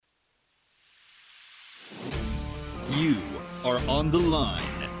You are on the line,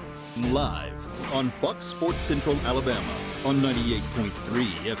 live on Fox Sports Central Alabama on 98.3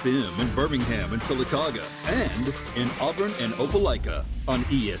 FM in Birmingham and Sylacauga, and in Auburn and Opelika on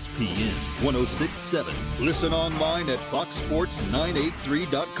ESPN 106.7. Listen online at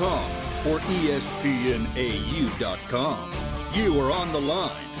foxsports983.com or espnau.com. You are on the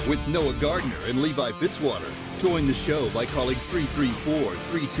line with Noah Gardner and Levi Fitzwater. Join the show by calling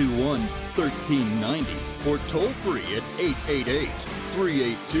 334-321-1390 or toll free at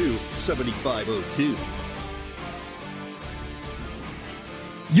 888-382-7502.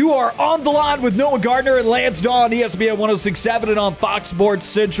 You are on the line with Noah Gardner and Lance Dawe on ESPN 106.7 and on Fox Sports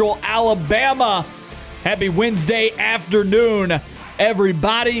Central Alabama. Happy Wednesday afternoon,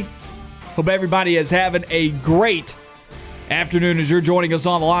 everybody. Hope everybody is having a great afternoon as you're joining us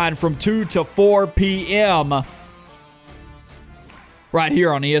on the line from 2 to 4 p.m. right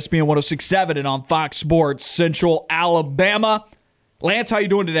here on ESPN 106.7 and on Fox Sports Central Alabama. Lance, how you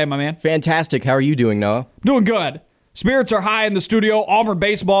doing today, my man? Fantastic. How are you doing, Noah? Doing good. Spirits are high in the studio. Auburn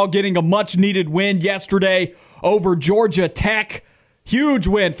baseball getting a much-needed win yesterday over Georgia Tech. Huge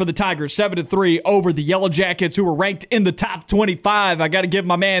win for the Tigers, 7-3 over the Yellow Jackets, who were ranked in the top 25. I got to give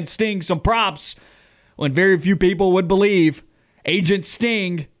my man Sting some props when very few people would believe. Agent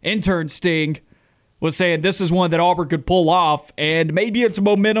Sting, intern Sting, was saying this is one that Auburn could pull off, and maybe it's a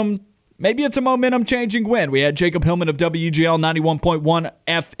momentum-changing win. We had Jacob Hillman of WGL 91.1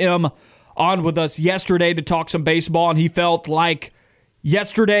 FM on with us yesterday to talk some baseball, and he felt like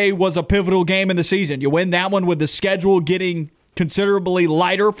yesterday was a pivotal game in the season. You win that one with the schedule getting considerably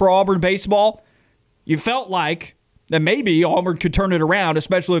lighter for Auburn baseball. You felt like that maybe Auburn could turn it around,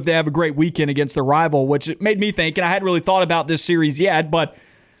 especially if they have a great weekend against their rival, which it made me think, and I hadn't really thought about this series yet, but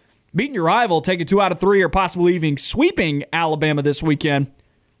beating your rival, taking 2 out of 3, or possibly even sweeping Alabama this weekend,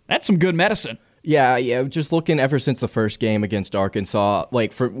 that's some good medicine. Yeah. Just looking ever since the first game against Arkansas,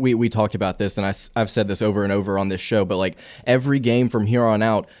 we talked about this, and I've said this over and over on this show, but every game from here on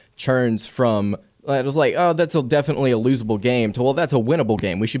out churns from it was that's definitely a losable game to, well, that's a winnable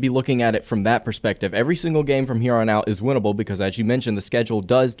game. We should be looking at it from that perspective. Every single game from here on out is winnable because, as you mentioned, the schedule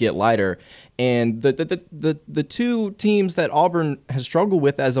does get lighter, and the two teams that Auburn has struggled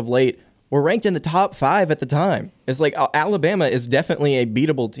with as of late were ranked in the top 5 at the time. It's Alabama is definitely a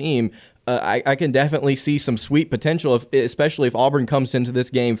beatable team. I can definitely see some sweet potential, especially if Auburn comes into this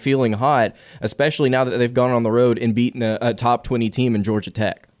game feeling hot, especially now that they've gone on the road and beaten a top 20 team in Georgia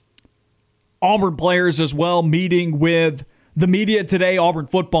Tech. Auburn players as well meeting with the media today, Auburn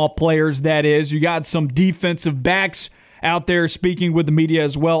football players, that is. You got some defensive backs out there speaking with the media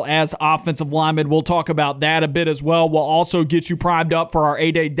as well as offensive linemen. We'll talk about that a bit as well. We'll also get you primed up for our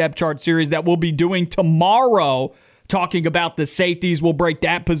 8-day depth chart series that we'll be doing tomorrow, talking about the safeties. We'll break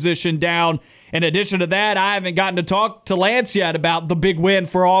that position down. In addition to that, I haven't gotten to talk to Lance yet about the big win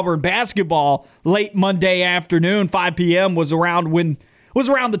for Auburn basketball late Monday afternoon. 5 p.m. was around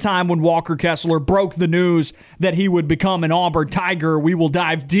the time when Walker Kessler broke the news that he would become an Auburn Tiger. We will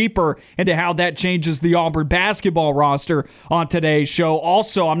dive deeper into how that changes the Auburn basketball roster on today's show.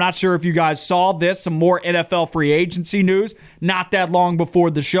 Also, I'm not sure if you guys saw this, some more NFL free agency news. Not that long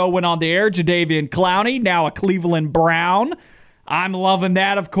before the show went on the air, Jadeveon Clowney, now a Cleveland Brown. I'm loving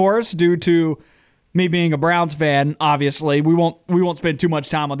that, of course, due to me being a Browns fan, obviously. We won't spend too much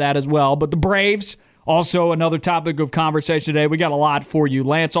time on that as well. But the Braves, also another topic of conversation today. We got a lot for you.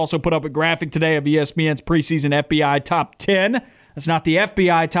 Lance also put up a graphic today of ESPN's preseason FBI top 10. That's not the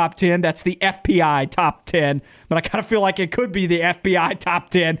FBI top 10. That's the FPI top 10. But I kind of feel like it could be the FBI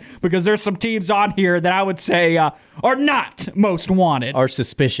top 10 because there's some teams on here that I would say are not most wanted. Are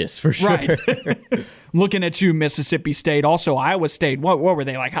suspicious, for sure. Right. Looking at you, Mississippi State. Also, Iowa State. What were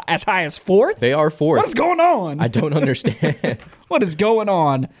they, like as high as 4th? They are 4th. What's going on? I don't understand. What is going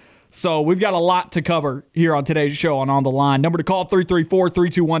on? So we've got a lot to cover here on today's show on the Line. Number to call,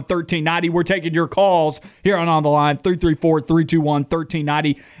 334-321-1390. We're taking your calls here on the Line,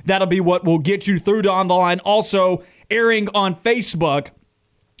 334-321-1390. That'll be what will get you through to On the Line. Also airing on Facebook,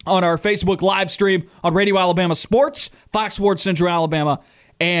 on our Facebook live stream on Radio Alabama Sports, Fox Sports Central Alabama,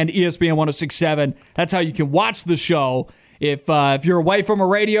 and ESPN 106.7. That's how you can watch the show. If you're away from a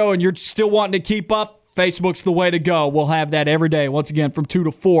radio and you're still wanting to keep up, Facebook's the way to go. We'll have that every day, once again, from 2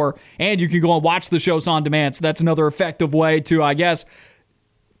 to 4. And you can go and watch the shows on demand. So that's another effective way to, I guess,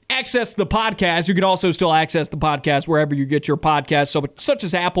 access the podcast. You can also still access the podcast wherever you get your podcasts, such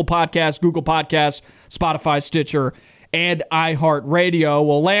as Apple Podcasts, Google Podcasts, Spotify, Stitcher, and iHeartRadio.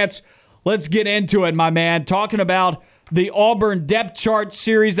 Well, Lance, let's get into it, my man. Talking about the Auburn depth chart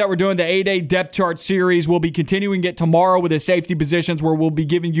series that we're doing, the 8-day depth chart series. We'll be continuing it tomorrow with the safety positions where we'll be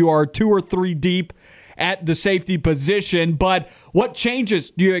giving you our 2 or 3 deep at the safety position. But what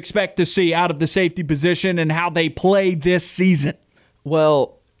changes do you expect to see out of the safety position and how they play this season?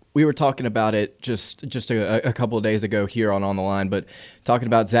 Well, we were talking about it just a couple of days ago here on the Line, but talking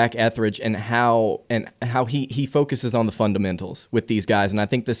about Zach Etheridge and how he focuses on the fundamentals with these guys, and I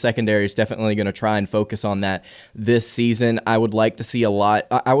think the secondary is definitely going to try and focus on that this season. I would like to see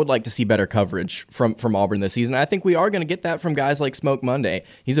I would like to see better coverage from Auburn this season. I think we are going to get that from guys like Smoke Monday.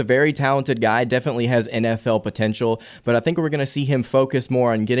 He's a very talented guy, definitely has NFL potential, but I think we're going to see him focus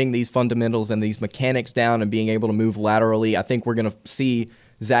more on getting these fundamentals and these mechanics down and being able to move laterally. I think we're going to see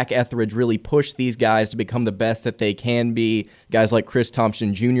Zach Etheridge really push these guys to become the best that they can be. Guys like Chris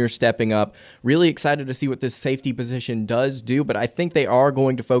Thompson Jr. stepping up. Really excited to see what this safety position does do, but I think they are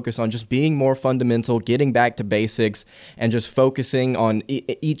going to focus on just being more fundamental, getting back to basics, and just focusing on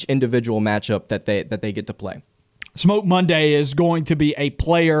each individual matchup that they get to play. Smoke Monday is going to be a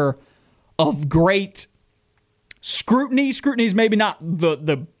player of great scrutiny. Scrutiny is maybe not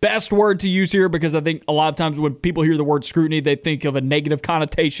the best word to use here, because I think a lot of times when people hear the word scrutiny, they think of a negative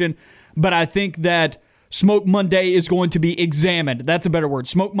connotation. But I think that Smoke Monday is going to be examined. That's a better word.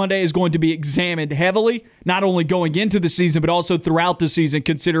 Smoke Monday is going to be examined heavily, not only going into the season, but also throughout the season,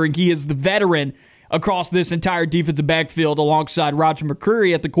 considering he is the veteran across this entire defensive backfield alongside Roger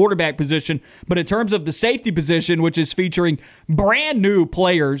McCreary at the quarterback position. But in terms of the safety position, which is featuring brand new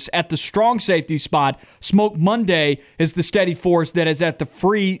players at the strong safety spot, Smoke Monday is the steady force that is at the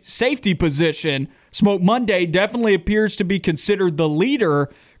free safety position. Smoke Monday definitely appears to be considered the leader.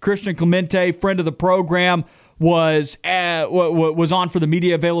 Christian Clemente, friend of the program, was on for the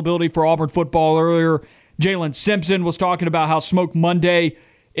media availability for Auburn football earlier. Jalen Simpson was talking about how Smoke Monday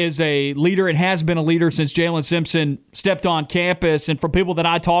is a leader and has been a leader since Jalen Simpson stepped on campus. And from people that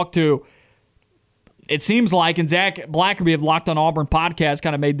I talked to, it seems like, and Zach Blackerby of Locked on Auburn podcast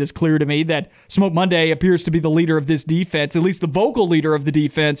kind of made this clear to me, that Smoke Monday appears to be the leader of this defense, at least the vocal leader of the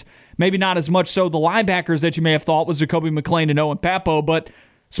defense. Maybe not as much so the linebackers that you may have thought was Jacoby McClain and Owen Papo, but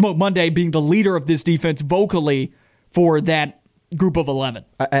Smoke Monday being the leader of this defense vocally for that group of 11.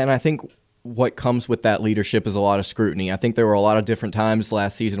 And I think what comes with that leadership is a lot of scrutiny. I think there were a lot of different times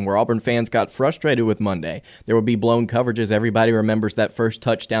last season where Auburn fans got frustrated with Monday. There would be blown coverages. Everybody remembers that first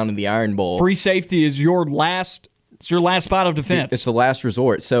touchdown in the Iron Bowl. Free safety is your last spot of defense. It's the last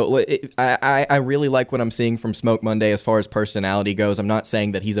resort. So I really like what I'm seeing from Smoke Monday as far as personality goes. I'm not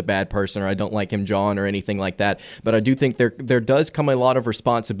saying that he's a bad person or I don't like him, John, or anything like that, but I do think there does come a lot of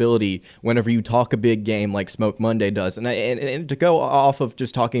responsibility whenever you talk a big game like Smoke Monday does. And to go off of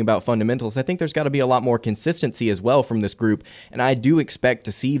just talking about fundamentals, I think there's got to be a lot more consistency as well from this group, and I do expect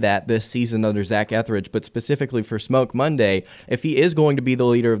to see that this season under Zach Etheridge, but specifically for Smoke Monday, if he is going to be the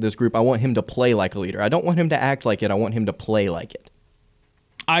leader of this group, I want him to play like a leader. I don't want him to act like it. I want him to play like it.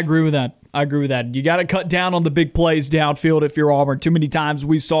 I agree with that. You got to cut down on the big plays downfield if you're Auburn. Too many times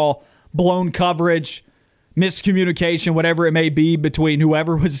we saw blown coverage, miscommunication, whatever it may be, between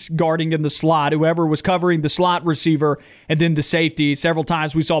whoever was guarding in the slot, whoever was covering the slot receiver, and then the safety. Several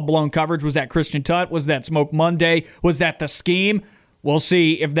times we saw blown coverage. Was that Christian Tutt? Was that Smoke Monday? Was that the scheme? We'll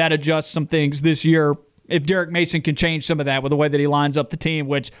see if that adjusts some things this year, if Derek Mason can change some of that with the way that he lines up the team,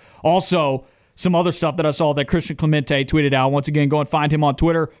 which also some other stuff that I saw that Christian Clemente tweeted out. Once again, go and find him on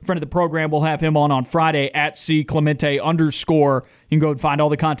Twitter. Friend of the program, we'll have him on Friday at @CClemente_. You can go and find all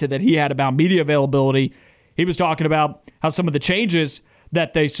the content that he had about media availability. He was talking about how some of the changes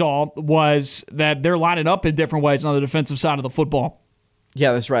that they saw was that they're lining up in different ways on the defensive side of the football.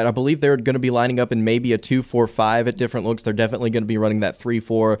 Yeah, that's right. I believe they're going to be lining up in maybe a 2-4-5 at different looks. They're definitely going to be running that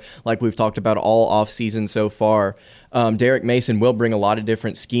 3-4 like we've talked about all offseason so far. Derek Mason will bring a lot of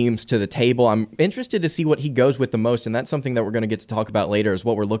different schemes to the table. I'm interested to see what he goes with the most, and that's something that we're going to get to talk about later, is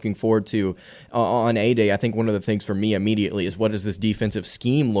what we're looking forward to on A-Day. I think one of the things for me immediately is, what does this defensive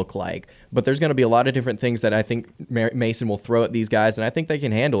scheme look like? But there's going to be a lot of different things that I think Mason will throw at these guys, and I think they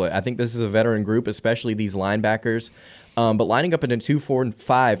can handle it. I think this is a veteran group, especially these linebackers. But lining up in a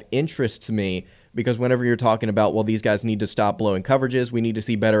 2-4-5 interests me, because whenever you're talking about, well, these guys need to stop blowing coverages, we need to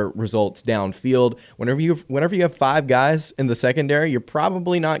see better results downfield. Whenever you have 5 guys in the secondary, you're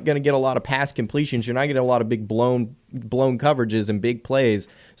probably not going to get a lot of pass completions. You're not getting a lot of big blown coverages and big plays.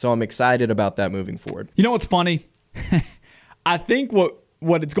 So I'm excited about that moving forward. You know what's funny? I think what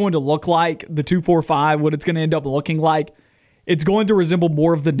it's going to look like, the 2-4-5, what it's going to end up looking like, it's going to resemble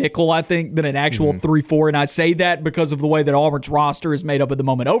more of the nickel, I think, than an actual 3-4. And I say that because of the way that Auburn's roster is made up at the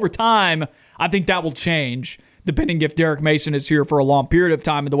moment. Over time, I think that will change, depending if Derek Mason is here for a long period of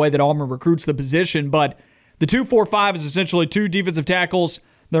time and the way that Auburn recruits the position. But the 2-4-5 is essentially 2 defensive tackles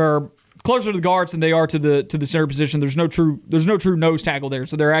that are closer to the guards than they are to the center position. There's no true nose tackle there,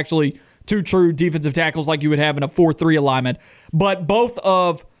 so they're actually two true defensive tackles like you would have in a 4-3 alignment. But both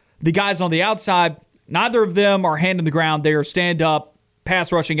of the guys on the outside, neither of them are hand in the ground. They are stand-up,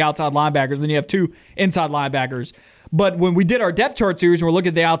 pass-rushing outside linebackers. Then you have two inside linebackers. But when we did our depth chart series and we're looking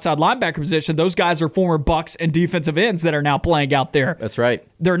at the outside linebacker position, those guys are former Bucks and defensive ends that are now playing out there. That's right.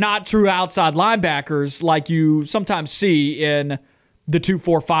 They're not true outside linebackers like you sometimes see in the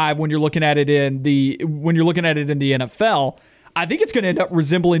 2-4-5 when you're looking at it in the NFL. I think it's going to end up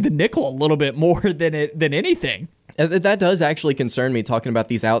resembling the nickel a little bit more than anything. That does actually concern me, talking about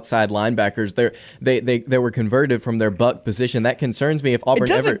these outside linebackers. They were converted from their buck position. That concerns me if Auburn It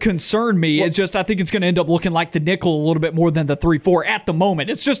doesn't concern me. Well, it's just I think it's going to end up looking like the nickel a little bit more than the 3-4 at the moment.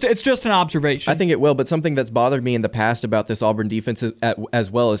 It's just an observation. I think it will, but something that's bothered me in the past about this Auburn defense as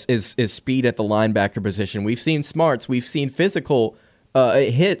well is speed at the linebacker position. We've seen smarts. We've seen physical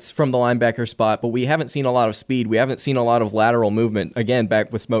hits from the linebacker spot, but we haven't seen a lot of speed. We haven't seen a lot of lateral movement. Again,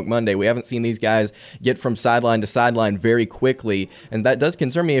 back with Smoke Monday, we haven't seen these guys get from sideline to sideline very quickly, and that does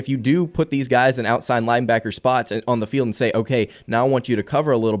concern me. If you do put these guys in outside linebacker spots on the field and say, okay, now I want you to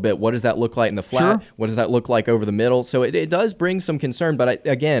cover a little bit, what does that look like in the flat? Sure. What does that look like over the middle? So it does bring some concern, but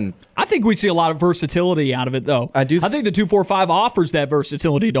I think we see a lot of versatility out of it, though. I think the 2-4-5 offers that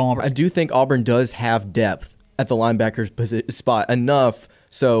versatility to Auburn. I do think Auburn does have depth at the linebacker's spot enough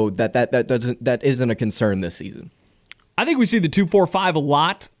so that isn't a concern this season. I think we see the 2-4-5 a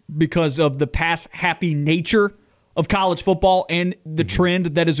lot because of the pass-happy nature of college football and the trend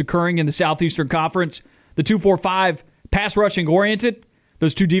that is occurring in the Southeastern Conference. The 2-4-5 pass-rushing oriented,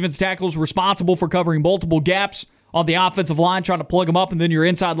 those two defense tackles responsible for covering multiple gaps on the offensive line, trying to plug them up, and then your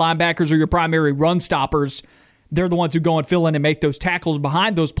inside linebackers are your primary run stoppers. They're the ones who go and fill in and make those tackles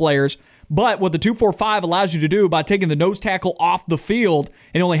behind those players. But what the 2-4-5 allows you to do by taking the nose tackle off the field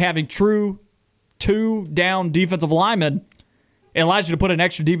and only having true two-down defensive linemen, it allows you to put an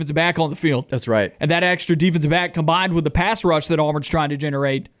extra defensive back on the field. That's right. And that extra defensive back combined with the pass rush that Auburn's trying to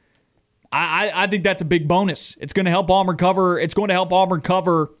generate, I think that's a big bonus. It's going to help Auburn cover. It's going to help Auburn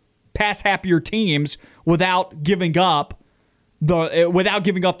cover pass-happier teams without giving up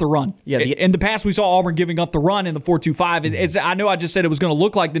the run. Yeah, in the past, we saw Auburn giving up the run in the 4-2-5. I know I just said it was going to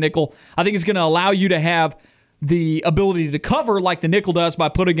look like the nickel. I think it's going to allow you to have the ability to cover like the nickel does by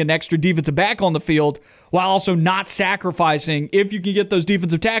putting an extra defensive back on the field while also not sacrificing, if you can get those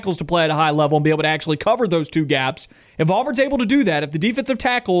defensive tackles to play at a high level and be able to actually cover those two gaps. If Auburn's able to do that, if the defensive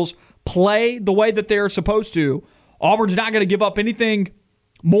tackles play the way that they're supposed to, Auburn's not going to give up anything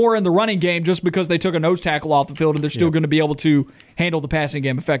more in the running game just because they took a nose tackle off the field, and they're still going to be able to handle the passing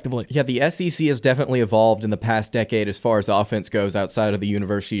game effectively. Yeah, the SEC has definitely evolved in the past decade as far as offense goes outside of the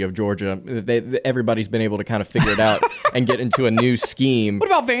University of Georgia. Everybody's been able to kind of figure it out and get into a new scheme. What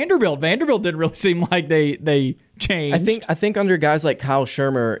about Vanderbilt? Vanderbilt didn't really seem like they changed. I think under guys like Kyle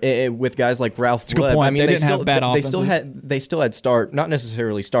Shermer, with guys like Ralph That's a good point. I mean, they still have bad offenses. They still had not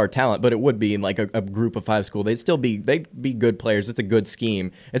necessarily star talent, but it would be in like a group of five school. They'd be good players. It's a good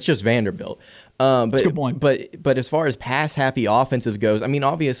scheme. It's just Vanderbilt. That's a good point. But as far as pass-happy offensive goes, I mean,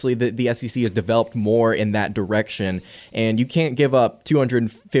 obviously the SEC has developed more in that direction, and you can't give up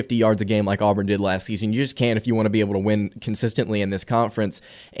 250 yards a game like Auburn did last season. You just can't if you want to be able to win consistently in this conference.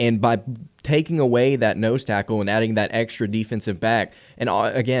 And by taking away that nose tackle and adding that extra defensive back, and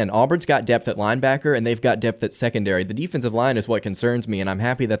again, Auburn's got depth at linebacker, and they've got depth at secondary. The defensive line is what concerns me, and I'm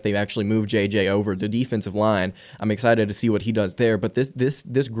happy that they've actually moved JJ over to defensive line. I'm excited to see what he does there, but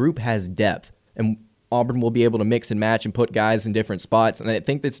this group has depth. And Auburn will be able to mix and match and put guys in different spots. And I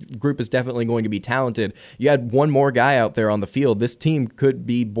think this group is definitely going to be talented. You had one more guy out there on the field. This team could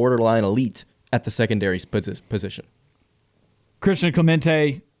be borderline elite at the secondary position. Christian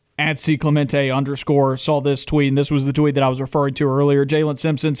Clemente at @CClemente_ saw this tweet, and this was the tweet that I was referring to earlier. Jalen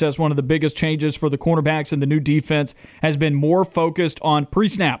Simpson says one of the biggest changes for the cornerbacks in the new defense has been more focused on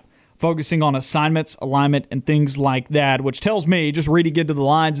pre-snap, focusing on assignments, alignment, and things like that, which tells me, just reading into the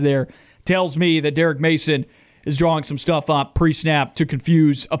lines there, tells me that Derek Mason is drawing some stuff up pre-snap to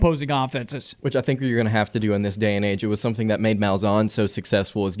confuse opposing offenses. Which I think you're going to have to do in this day and age. It was something that made Malzahn so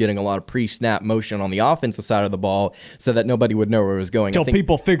successful, is getting a lot of pre-snap motion on the offensive side of the ball so that nobody would know where it was going. Until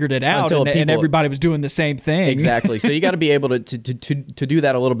people figured it out and everybody was doing the same thing. Exactly. So you got to be able to do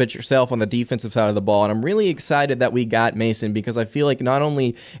that a little bit yourself on the defensive side of the ball. And I'm really excited that we got Mason, because I feel like not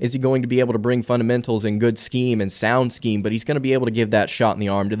only is he going to be able to bring fundamentals and good scheme and sound scheme, but he's going to be able to give that shot in the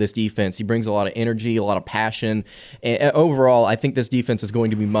arm to this defense. He brings a lot of energy, a lot of passion. And overall, I think this defense is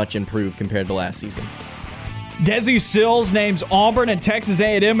going to be much improved compared to last season. Desi Sills names Auburn and Texas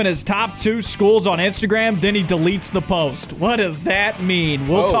A&M in his top 2 schools on Instagram, then he deletes the post. What does that mean?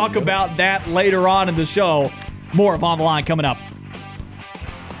 We'll talk about that later on in the show. More of On the Line coming up.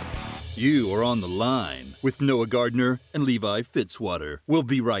 You are on the line with Noah Gardner and Levi Fitzwater. We'll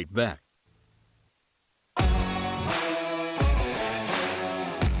be right back.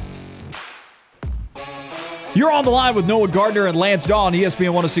 You're on the line with Noah Gardner and Lance Dawe on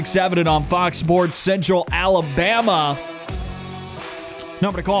ESPN 106.7 and on Fox Sports Central Alabama.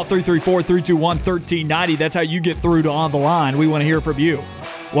 Number to call, 334-321-1390. That's how you get through to On the Line. We want to hear from you.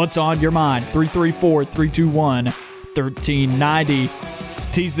 What's on your mind? 334-321-1390.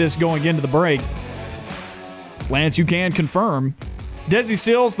 Tease this going into the break. Lance, you can confirm. Desi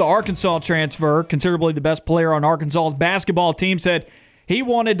Sills, the Arkansas transfer, considerably the best player on Arkansas's basketball team, said he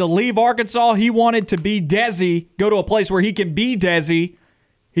wanted to leave Arkansas. He wanted to be Desi, go to a place where he can be Desi.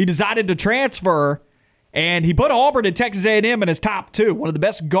 He decided to transfer, and he put Auburn and Texas A&M in his top two, one of the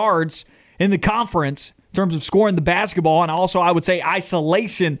best guards in the conference in terms of scoring the basketball, and also, I would say,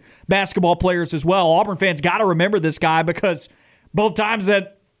 isolation basketball players as well. Auburn fans got to remember this guy because both times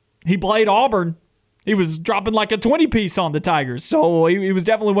that he played Auburn, he was dropping like a 20-piece on the Tigers. So he was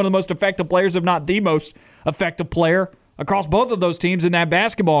definitely one of the most effective players, if not the most effective player across both of those teams in that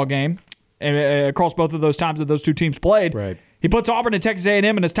basketball game, and across both of those times that those two teams played. Right. He puts Auburn and Texas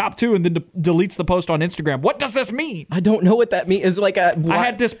A&M in his top two and then deletes the post on Instagram. What does this mean? I don't know what that means. It's I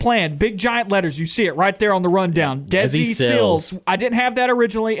had this planned. Big giant letters. You see it right there on the rundown. Desi Sills. I didn't have that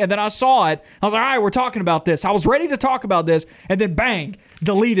originally, and then I saw it. I was like, all right, we're talking about this. I was ready to talk about this, and then bang,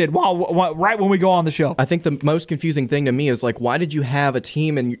 deleted right when we go on the show. I think the most confusing thing to me is, like, why did you have a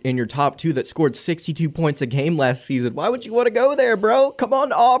team in your top two that scored 62 points a game last season? Why would you want to go there, bro? Come on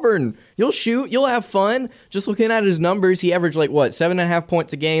to Auburn. You'll shoot. You'll have fun. Just looking at his numbers, he averaged, 7.5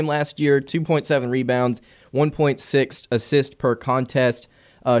 points a game last year, 2.7 rebounds, 1.6 assists per contest,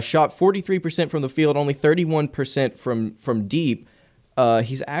 shot 43% from the field, only 31% from deep.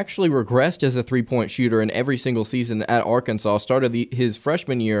 He's actually regressed as a three-point shooter in every single season at Arkansas. Started his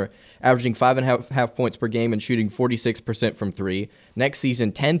freshman year averaging 5.5 points per game and shooting 46% from three. Next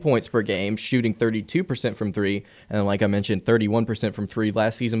season, 10 points per game, shooting 32% from three. And then, like I mentioned, 31% from three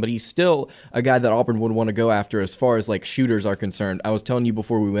last season. But he's still a guy that Auburn would want to go after as far as shooters are concerned. I was telling you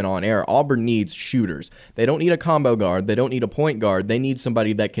before we went on air, Auburn needs shooters. They don't need a combo guard. They don't need a point guard. They need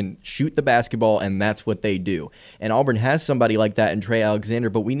somebody that can shoot the basketball, and that's what they do. And Auburn has somebody like that in Trey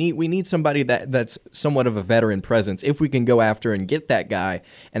Alexander, but we need somebody that's somewhat of a veteran presence if we can go after and get that guy.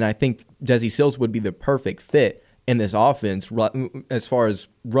 And I think Desi Sills would be the perfect fit in this offense as far as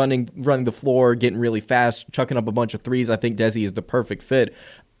running the floor, getting really fast, chucking up a bunch of threes. I think Desi is the perfect fit.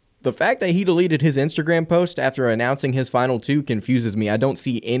 The fact that he deleted his Instagram post after announcing his final two confuses me. I don't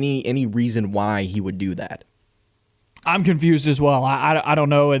see any reason why he would do that. I'm confused as well. I don't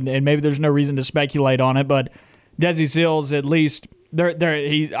know, and maybe there's no reason to speculate on it, but Desi Sills, at least,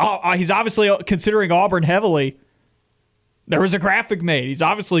 he's obviously considering Auburn heavily. There was a graphic made. He's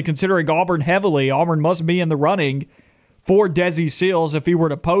obviously considering Auburn heavily. Auburn must be in the running for Desi Sills if he were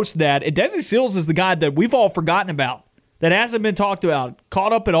to post that. And Desi Sills is the guy that we've all forgotten about, that hasn't been talked about,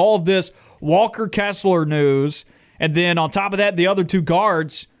 caught up in all of this Walker Kessler news. And then on top of that, the other two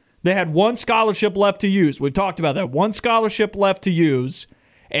guards, they had one scholarship left to use. We've talked about that. One scholarship left to use.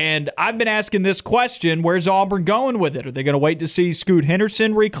 And I've been asking this question, where's Auburn going with it? Are they going to wait to see Scoot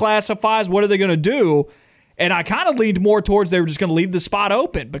Henderson reclassifies? What are they going to do? And I kind of leaned more towards they were just going to leave the spot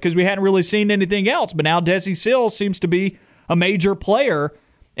open because we hadn't really seen anything else. But now Desi Sills seems to be a major player.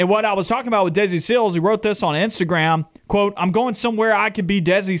 And what I was talking about with Desi Sills, he wrote this on Instagram, quote, "I'm going somewhere I could be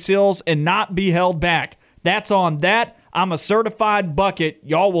Desi Sills and not be held back. That's on that. I'm a certified bucket.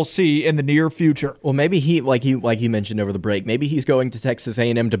 Y'all will see in the near future." Well, maybe he, like you mentioned over the break, maybe he's going to Texas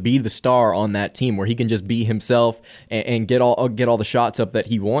A&M to be the star on that team, where he can just be himself and get all the shots up that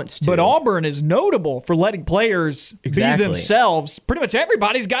he wants to. But Auburn is notable for letting players be themselves. Pretty much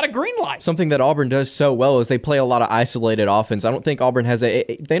everybody's got a green light. Something that Auburn does so well is they play a lot of isolated offense. I don't think Auburn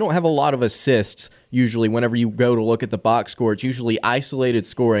they don't have a lot of assists. Usually, whenever you go to look at the box score, it's usually isolated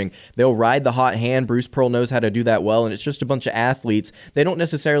scoring. They'll ride the hot hand. Bruce Pearl knows how to do that well, and it's just a bunch of athletes. They don't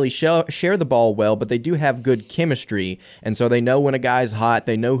necessarily share the ball well, but they do have good chemistry, and so they know when a guy's hot.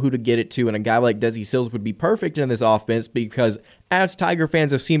 They know who to get it to, and a guy like Desi Sills would be perfect in this offense because, as Tiger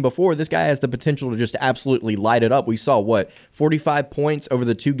fans have seen before, this guy has the potential to just absolutely light it up. We saw, 45 points over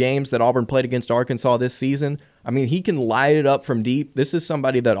the two games that Auburn played against Arkansas this season? I mean, he can light it up from deep. This is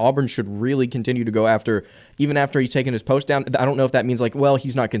somebody that Auburn should really continue to go after, even after he's taken his post down. I don't know if that means like, well,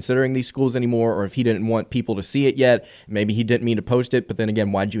 he's not considering these schools anymore, or if he didn't want people to see it yet. Maybe he didn't mean to post it, but then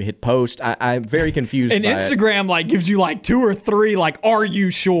again, why'd you hit post? I'm very confused. And by Instagram like gives you like 2 or 3 like, are you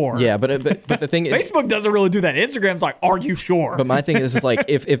sure? Yeah, but the thing is, Facebook doesn't really do that. Instagram's like, are you sure? But my thing is like,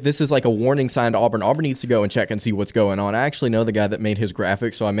 if this is like a warning sign to Auburn needs to go and check and see what's going on. I actually know the guy that made his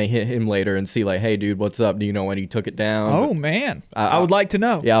graphic, so I may hit him later and see like, hey dude, what's up? Do you know when he took it down? Oh man, I would like to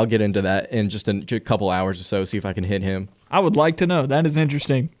know. Yeah, I'll get into that in just a couple hours or so, see if I can hit him. I would like to know. That is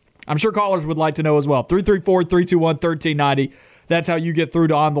interesting. I'm sure callers would like to know as well. 334-321-1390. That's how you get through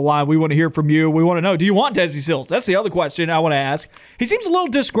to On the Line. We want to hear from you. We want to know, do you want Desi Sills? That's the other question I want to ask. He seems a little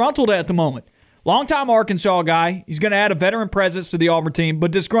disgruntled at the moment. Longtime Arkansas guy. He's going to add a veteran presence to the Auburn team,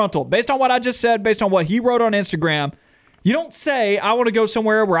 but disgruntled. Based on what I just said, based on what he wrote on Instagram, you don't say, I want to go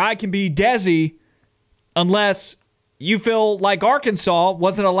somewhere where I can be Desi unless you feel like Arkansas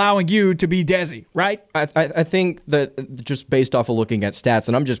wasn't allowing you to be Desi, right? I think that just based off of looking at stats,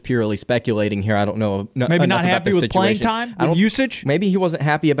 and I'm just purely speculating here. I don't know. Maybe not happy with playing time, with usage? Maybe he wasn't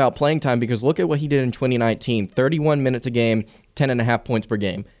happy about playing time because look at what he did in 2019. 31 minutes a game, 10.5 points per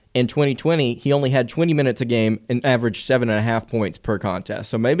game. In 2020, he only had 20 minutes a game and averaged 7.5 points per contest.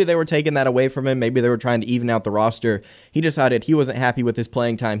 So maybe they were taking that away from him. Maybe they were trying to even out the roster. He decided he wasn't happy with his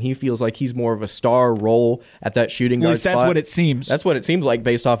playing time. He feels like he's more of a star role at that shooting guard spot. That's what it seems. That's what it seems like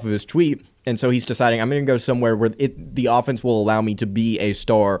based off of his tweet. And so he's deciding, I'm going to go somewhere where the offense will allow me to be a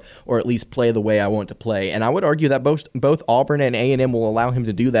star or at least play the way I want to play. And I would argue that both Auburn and A&M will allow him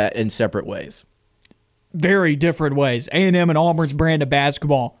to do that in separate ways. Very different ways. A&M and Auburn's brand of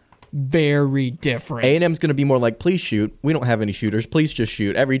basketball, very different. A&M's going to be more like, please shoot. We don't have any shooters. Please just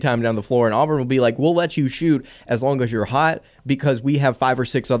shoot every time down the floor. And Auburn will be like, we'll let you shoot as long as you're hot because we have 5 or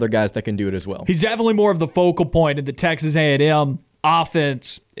 6 other guys that can do it as well. He's definitely more of the focal point in the Texas A&M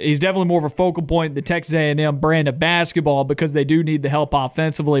offense. He's definitely more of a focal point in the Texas A&M brand of basketball because they do need the help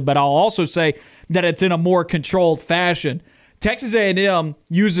offensively. But I'll also say that it's in a more controlled fashion. Texas A&M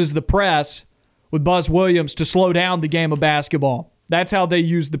uses the press with Buzz Williams to slow down the game of basketball. That's how they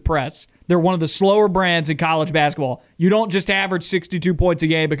use the press. They're one of the slower brands in college basketball. You don't just average 62 points a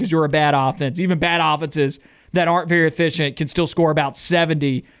game because you're a bad offense. Even bad offenses that aren't very efficient can still score about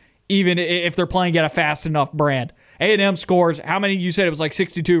 70, even if they're playing at a fast enough brand. A&M scores, how many? You said it was like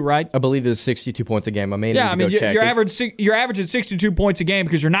 62, right? I believe it was 62 points a game. You're averaging 62 points a game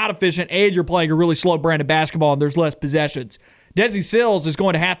because you're not efficient and you're playing a really slow brand of basketball and there's less possessions. Desi Sills is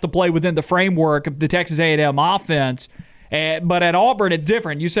going to have to play within the framework of the Texas A&M offense. But at Auburn, it's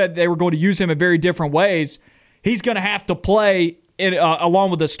different. You said they were going to use him in very different ways. He's going to have to play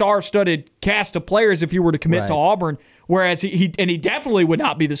along with a star-studded cast of players if you were to commit to Auburn, whereas he definitely would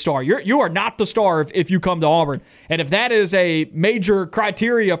not be the star. You are not the star if you come to Auburn. And if that is a major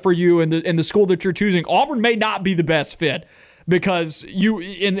criteria for you in the school that you're choosing, Auburn may not be the best fit because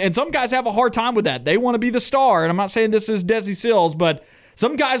and some guys have a hard time with that. They want to be the star, and I'm not saying this is Desi Sills, but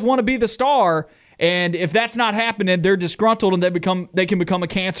some guys want to be the star. And if that's not happening, they're disgruntled and they can become a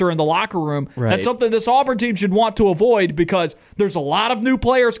cancer in the locker room. Right. That's something this Auburn team should want to avoid because there's a lot of new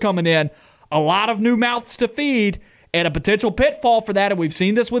players coming in, a lot of new mouths to feed, and a potential pitfall for that. And we've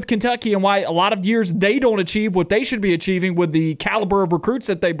seen this with Kentucky and why a lot of years they don't achieve what they should be achieving with the caliber of recruits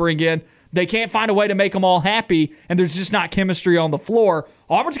that they bring in. They can't find a way to make them all happy, and there's just not chemistry on the floor.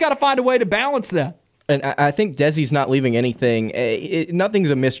 Auburn's got to find a way to balance that. And I think Desi's not leaving anything.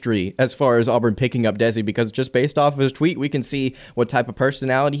 Nothing's a mystery as far as Auburn picking up Desi because just based off of his tweet, we can see what type of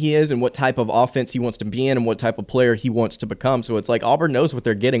personality he is and what type of offense he wants to be in and what type of player he wants to become. So it's like Auburn knows what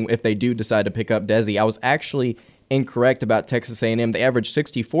they're getting if they do decide to pick up Desi. I was actually incorrect about Texas A&M. They averaged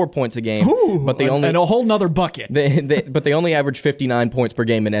 64 points a game, but they only and a whole nother bucket. But they only average 59 points per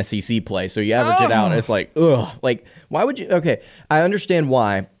game in SEC play. So you average it out, and it's like, ugh. Like, why would you? Okay, I understand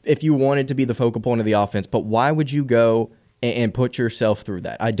why if you wanted to be the focal point of the offense, but why would you go and put yourself through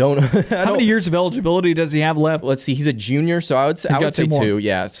that? I don't. How many years of eligibility does he have left? Let's see. He's a junior, so I would say two.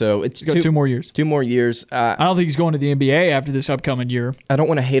 Yeah, so it's he's got 2 more years. 2 more years. I don't think he's going to the NBA after this upcoming year. I don't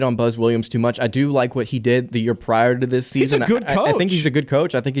want to hate on Buzz Williams too much. I do like what he did the year prior to this season. He's a good coach. I think he's a good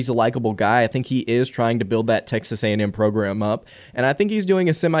coach. I think he's a likable guy. I think he is trying to build that Texas A&M program up, and I think he's doing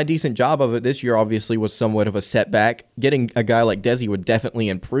a semi-decent job of it. This year, obviously, was somewhat of a setback. Getting a guy like Desi would definitely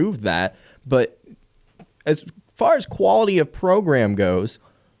improve that, but as far as quality of program goes,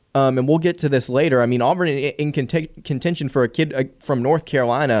 and we'll get to this later, I mean, Auburn in contention for a kid from North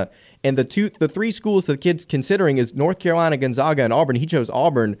Carolina, and the 3 schools the kid's considering is North Carolina, Gonzaga, and Auburn. He chose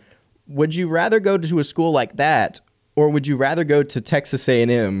Auburn. Would you rather go to a school like that, or would you rather go to Texas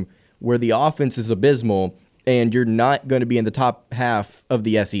A&M where the offense is abysmal and you're not going to be in the top half of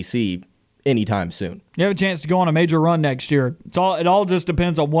the SEC anytime soon. You have a chance to go on a major run next year. It all just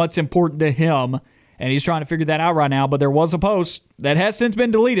depends on what's important to him, and he's trying to figure that out right now. But there was a post that has since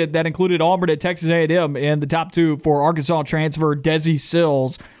been deleted that included Auburn at Texas A&M in the top 2 for Arkansas transfer Desi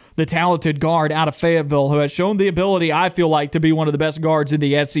Sills, the talented guard out of Fayetteville, who has shown the ability, I feel like, to be one of the best guards in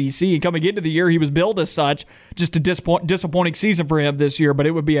the SEC. And coming into the year, he was billed as such. Just a disappointing season for him this year, but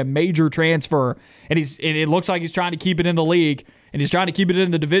it would be a major transfer. And it looks like he's trying to keep it in the league, and he's trying to keep it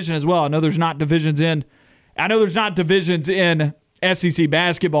in the division as well. I know there's not divisions in SEC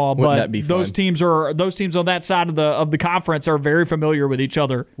basketball, but those teams on that side of the conference are very familiar with each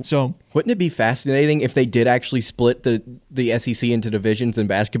other. So wouldn't it be fascinating if they did actually split the SEC into divisions in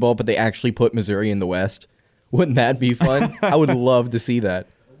basketball, but they actually put Missouri in the West? Wouldn't that be fun? I would love to see that.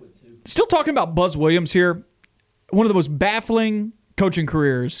 Still talking about Buzz Williams here. One of the most baffling coaching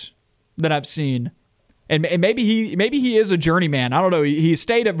careers that I've seen. And maybe he is a journeyman. I don't know. He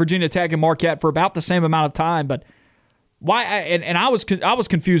stayed at Virginia Tech and Marquette for about the same amount of time, but why? And I was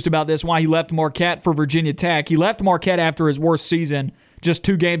confused about this. Why he left Marquette for Virginia Tech? He left Marquette after his worst season, just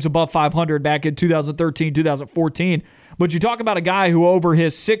 2 games above 500 back in 2013, 2014. But you talk about a guy who, over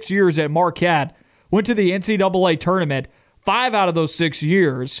his 6 years at Marquette, went to the NCAA tournament. 5 out of those 6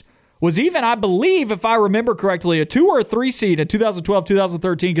 years was even, I believe, if I remember correctly, a 2 or a 3 seed in 2012,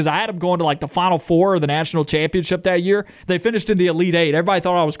 2013, because I had them going to like the Final Four of the national championship that year. They finished in the Elite 8. Everybody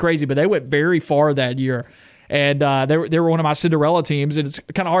thought I was crazy, but they went very far that year. And they were one of my Cinderella teams, and it's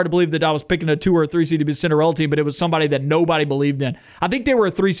kind of hard to believe that I was picking a 2 or a 3 seed to be a Cinderella team, but it was somebody that nobody believed in. I think they were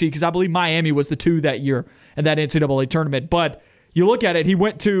a 3 seed because I believe Miami was the 2 that year in that NCAA tournament. But you look at it, he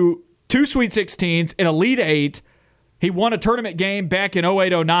went to 2 Sweet 16s, an Elite 8. He won a tournament game back in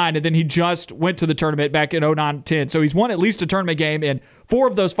 08-09, and then he just went to the tournament back in 09-10. So he's won at least a tournament game in 4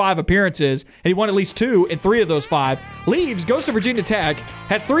 of those 5 appearances, and he won at least 2 in 3 of those 5. Leaves, goes to Virginia Tech,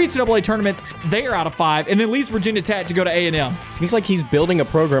 has 3 NCAA tournaments there out of 5, and then leaves Virginia Tech to go to A&M. Seems like he's building a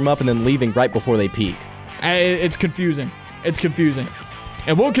program up and then leaving right before they peak. It's confusing. It's confusing.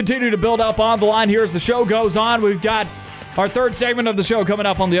 And we'll continue to build up on the line here as the show goes on. We've got our third segment of the show coming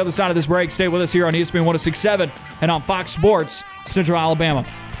up on the other side of this break. Stay with us here on ESPN 106.7 and on Fox Sports Central Alabama.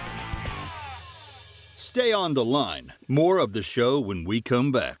 Stay on the line. More of the show when we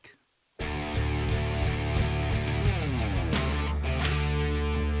come back.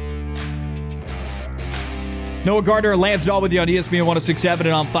 Noah Gardner and Lance Dawe with you on ESPN 106.7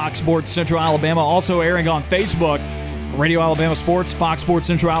 and on Fox Sports Central Alabama. Also airing on Facebook, Radio Alabama Sports, Fox Sports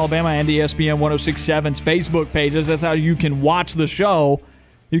Central Alabama, and ESPN 106.7's Facebook pages. That's how you can watch the show.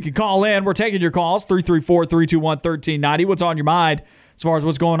 You can call in. We're taking your calls, 334-321-1390. What's on your mind as far as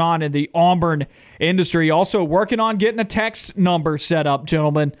what's going on in the Auburn industry? Also working on getting a text number set up,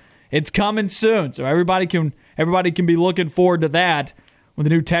 gentlemen. It's coming soon, so everybody can be looking forward to that with a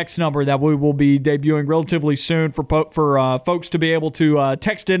new text number that we will be debuting relatively soon for folks to be able to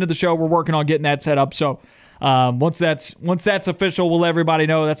text into the show. We're working on getting that set up, so once that's official, we'll let everybody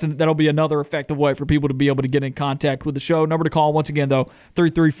know. That'll be another effective way for people to be able to get in contact with the show. Number to call, once again, though,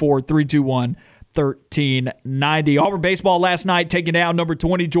 334-321-1390. Auburn baseball last night taking down number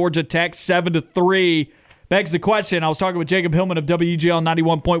 20 Georgia Tech 7-3. Begs the question. I was talking with Jacob Hillman of WEGL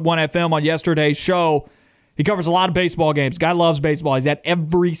 91.1 FM on yesterday's show. He covers a lot of baseball games. Guy loves baseball. He's at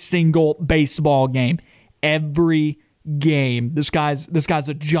every single baseball game. Every game. This guy's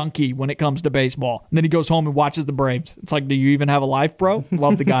a junkie when it comes to baseball. And then he goes home and watches the Braves. It's like, do you even have a life, bro?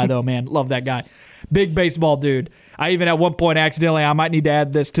 Love the guy though, man. Love that guy. Big baseball dude. I even at one point accidentally, I might need to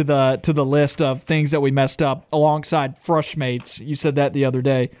add this to the list of things that we messed up alongside Frushmates. You said that the other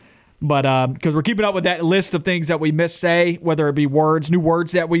day. But because we're keeping up with that list of things that we missay, whether it be words, new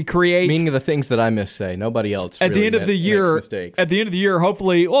words that we create. Meaning of the things that I missay. Nobody else at the end of the year, mistakes. At the end of the year,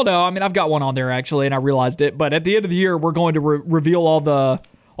 hopefully, well, no, I mean, I've got one on there actually, and I realized it. But at the end of the year, we're going to reveal all the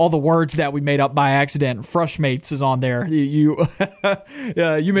words that we made up by accident. Frushmates is on there. You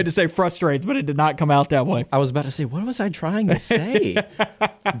meant to say frustrates, but it did not come out that way. I was about to say, what was I trying to say?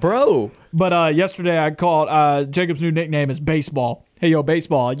 Bro. But yesterday I called Jacob's new nickname is Baseball. Hey, yo,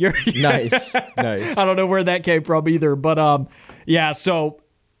 Baseball. Nice. I don't know where that came from either. But, yeah, so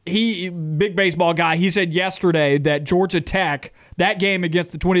big baseball guy, he said yesterday that Georgia Tech, that game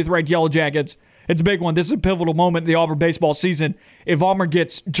against the 20th ranked Yellow Jackets, it's a big one. This is a pivotal moment in the Auburn baseball season. If Auburn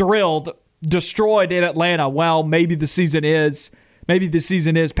gets destroyed in Atlanta, well, maybe the season is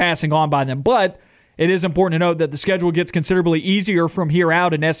passing on by them. But it is important to note that the schedule gets considerably easier from here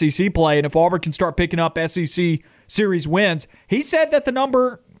out in SEC play, and if Auburn can start picking up SEC series wins, he said that the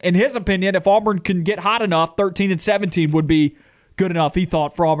number, in his opinion, if Auburn can get hot enough, 13-17 would be good enough, he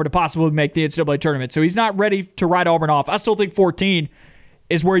thought, for Auburn to possibly make the NCAA tournament. So he's not ready to write Auburn off. I still think 14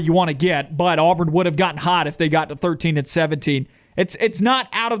 is where you want to get, but Auburn would have gotten hot if they got to 13-17. It's not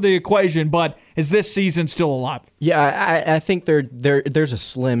out of the equation, but is this season still alive? Yeah, I think there's a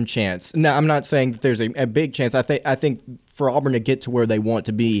slim chance. No, I'm not saying that there's a big chance. I think for Auburn to get to where they want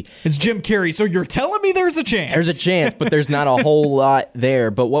to be, it's Jim Carrey. So you're telling me there's a chance? There's a chance, but there's not a whole lot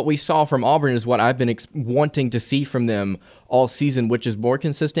there. But what we saw from Auburn is what I've been wanting to see from them all season, which is more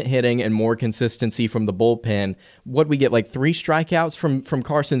consistent hitting and more consistency from the bullpen. What we get, like 3 strikeouts from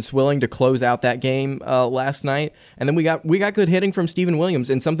Carson Swilling to close out that game last night, and then we got good hitting from Steven Williams.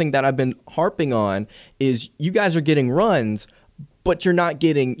 And something that I've been harping on is you guys are getting runs, but you're not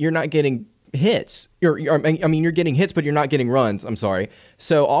getting hits. You're getting hits, but you're not getting runs. I'm sorry.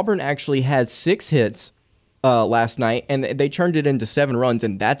 So Auburn actually had 6 hits last night, and they turned it into 7 runs,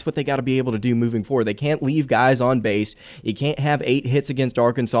 and that's what they got to be able to do moving forward. They can't leave guys on base. You can't have 8 hits against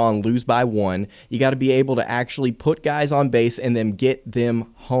Arkansas and lose by 1. You got to be able to actually put guys on base and then get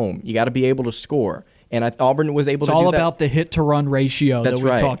them home. You got to be able to score. And Auburn was able to do that. It's all about the hit-to-run ratio that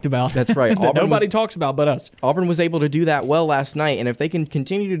we talked about. That's right. That nobody talks about but us. Auburn was able to do that well last night, and if they can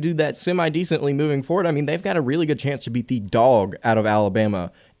continue to do that semi-decently moving forward, I mean, they've got a really good chance to beat the dog out of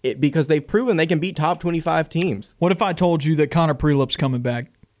Alabama because they've proven they can beat top 25 teams. What if I told you that Connor Prelip's coming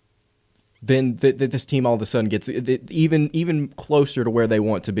back? Then this team all of a sudden gets even closer to where they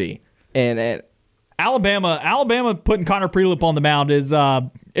want to be. And Alabama putting Connor Prelip on the mound is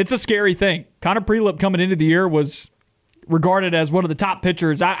it's a scary thing. Connor Prelip coming into the year was regarded as one of the top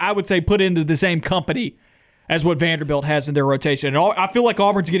pitchers, I would say put into the same company as what Vanderbilt has in their rotation. And I feel like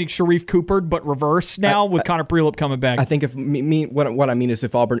Auburn's getting Sharif Coopered, but reverse now with Connor Prelip coming back. I think what I mean is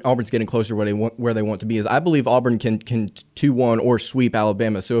if Auburn's getting closer where they want to be is I believe Auburn can 2-1 or sweep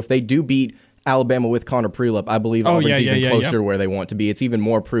Alabama. So if they do beat Alabama with Connor Prelip, I believe Auburn's even closer to where they want to be. It's even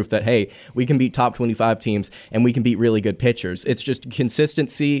more proof that, hey, we can beat top 25 teams and we can beat really good pitchers. It's just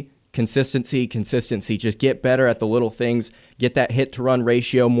consistency. Just get better at the little things, get that hit-to-run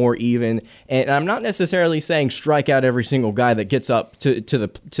ratio more even. And I'm not necessarily saying strike out every single guy that gets up to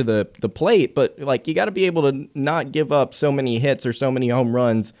the plate, but like you got to be able to not give up so many hits or so many home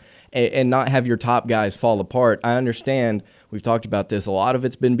runs and not have your top guys fall apart. I understand. We've talked about this. A lot of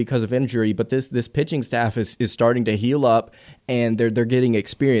it's been because of injury, but this pitching staff is starting to heal up, and they're getting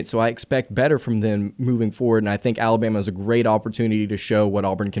experience. So I expect better from them moving forward, and I think Alabama is a great opportunity to show what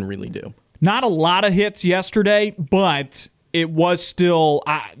Auburn can really do. Not a lot of hits yesterday, but it was still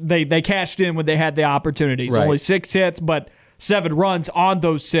they cashed in when they had the opportunities. Right. Only 6 hits, but 7 runs on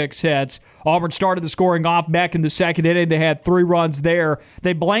those 6 hits. Auburn started the scoring off back in the second inning. They had 3 runs there.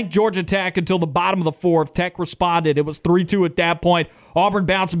 They blanked Georgia Tech until the bottom of the 4th. Tech responded. It was 3-2 at that point. Auburn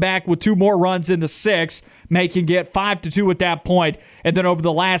bounced back with 2 more runs in the 6th, making it 5-2 at that point. And then over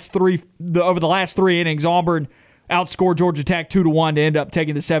the last 3 innings, Auburn outscored Georgia Tech 2-1 to end up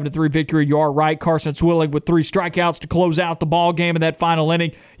taking the 7-3 victory. You are right. Carson Swilling with 3 strikeouts to close out the ball game in that final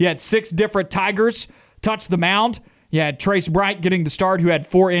inning. You had 6 different Tigers touch the mound. You had Trace Bright getting the start, who had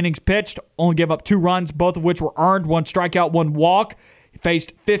 4 innings pitched, only gave up 2 runs, both of which were earned, 1 strikeout, 1 walk. He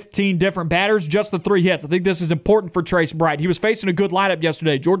faced 15 different batters, just the 3 hits. I think this is important for Trace Bright. He was facing a good lineup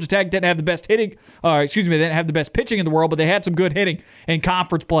yesterday. Georgia Tech didn't have the best hitting, they didn't have the best pitching in the world, but they had some good hitting in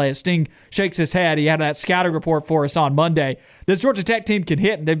conference play. As Sting shakes his head, he had that scouting report for us on Monday. This Georgia Tech team can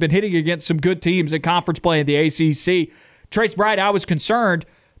hit, and they've been hitting against some good teams in conference play in the ACC. Trace Bright, I was concerned.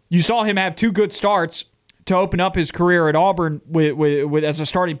 You saw him have 2 good starts to open up his career at Auburn with as a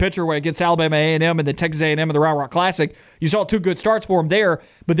starting pitcher against Alabama A&M and the Texas A&M and the Round Rock Classic. You saw 2 good starts for him there,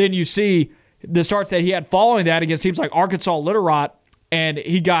 but then you see the starts that he had following that against teams like Arkansas, Little Rock, and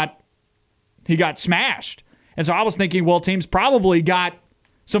he got smashed. And so I was thinking, well, teams probably got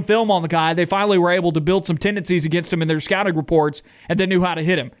some film on the guy. They finally were able to build some tendencies against him in their scouting reports and then knew how to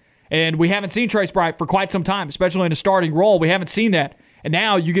hit him. And we haven't seen Trace Bright for quite some time, especially in a starting role. We haven't seen that. And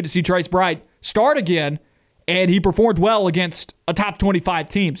now you get to see Trace Bright start again, and he performed well against a top 25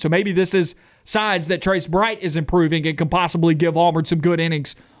 team. So maybe this is signs that Trace Bright is improving and can possibly give Auburn some good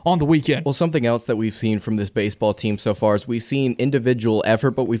innings on the weekend. Well, something else that we've seen from this baseball team so far is we've seen individual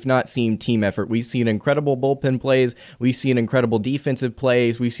effort, but we've not seen team effort. We've seen incredible bullpen plays. We've seen incredible defensive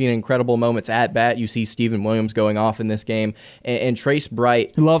plays. We've seen incredible moments at bat. You see Steven Williams going off in this game. And Trace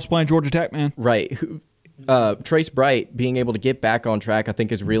Bright. He loves playing Georgia Tech, man. Right. Trace Bright being able to get back on track, I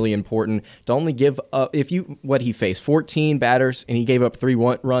think, is really important. To only give up, what he faced, 14 batters, and he gave up 3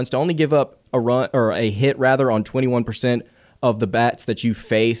 runs. To only give up a run or a hit rather on 21% of the bats that you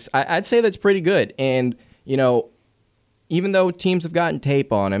face, I'd say that's pretty good. And even though teams have gotten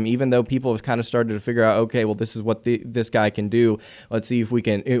tape on him, even though people have kind of started to figure out, okay, well, this is what this guy can do. Let's see if we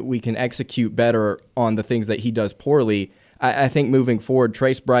can execute better on the things that he does poorly. I think moving forward,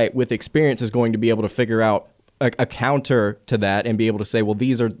 Trace Bright with experience is going to be able to figure out a counter to that and be able to say, well,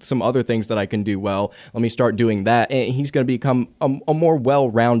 these are some other things that I can do well. Let me start doing that. And he's going to become a more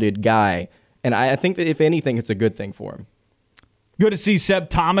well-rounded guy. And I think that if anything, it's a good thing for him. Good to see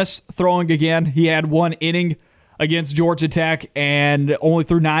Seb Thomas throwing again. He had 1 inning against Georgia Tech and only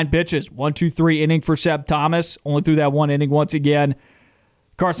threw 9 pitches. 1, 2, 3 inning for Seb Thomas. Only threw that 1 inning once again.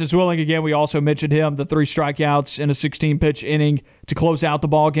 Carson Swilling, again, we also mentioned him, the 3 strikeouts in a 16-pitch inning to close out the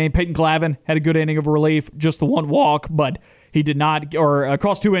ball game. Peyton Glavin had a good inning of relief, just the 1 walk, but he did not, or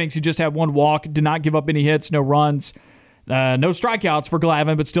across 2 innings, he just had 1 walk, did not give up any hits, no runs, no strikeouts for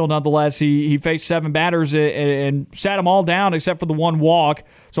Glavin, but still, nonetheless, he faced 7 batters and sat them all down except for the 1 walk.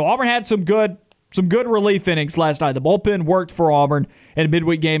 So Auburn had some good relief innings last night. The bullpen worked for Auburn in a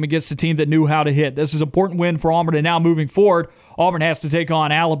midweek game against a team that knew how to hit. This is an important win for Auburn, and now moving forward, Auburn has to take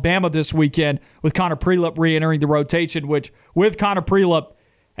on Alabama this weekend with Connor Prelup re-entering the rotation, which with Connor Prelup,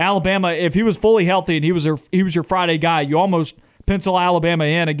 Alabama, if he was fully healthy and he was your Friday guy, you almost pencil Alabama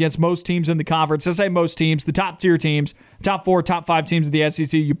in against most teams in the conference. I say most teams, the top-tier teams, top 4, top 5 teams of the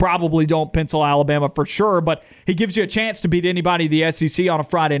SEC, you probably don't pencil Alabama for sure, but he gives you a chance to beat anybody in the SEC on a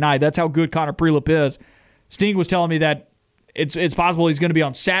Friday night. That's how good Connor Prelup is. Sting was telling me that it's possible he's going to be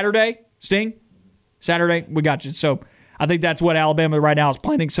on Saturday. Sting? Saturday? We got you. So I think that's what Alabama right now is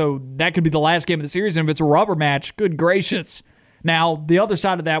planning. So that could be the last game of the series, and if it's a rubber match, good gracious. Now, the other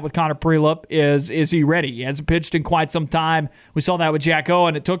side of that with Connor Prelup is he ready? He hasn't pitched in quite some time. We saw that with Jack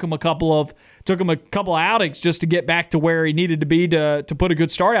Owen. It took him a couple of outings just to get back to where he needed to be to put a good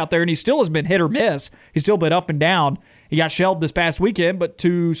start out there, and he still has been hit or miss. He's still been up and down. He got shelled this past weekend, but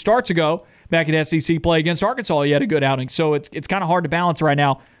 2 starts ago, back in SEC play against Arkansas, he had a good outing. So it's kind of hard to balance right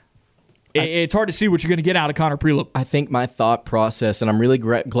now. It's hard to see what you're going to get out of Connor Prelup. I think my thought process, and I'm really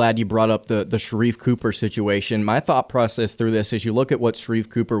glad you brought up the Sharif Cooper situation. My thought process through this is you look at what Sharif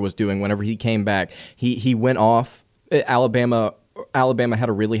Cooper was doing whenever he came back. He went off. Alabama had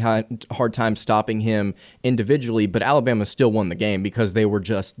a really hard time stopping him individually, but Alabama still won the game because they were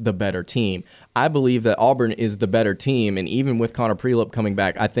just the better team. I believe that Auburn is the better team, and even with Connor Prelup coming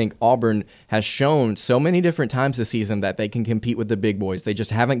back, I think Auburn has shown so many different times this season that they can compete with the big boys. They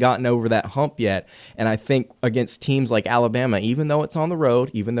just haven't gotten over that hump yet, and I think against teams like Alabama, even though it's on the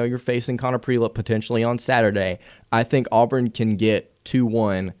road, even though you're facing Connor Prelup potentially on Saturday, I think Auburn can get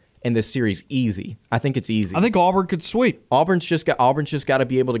 2-1 in this series easy. I think it's easy. I think Auburn could sweep. Auburn's just got to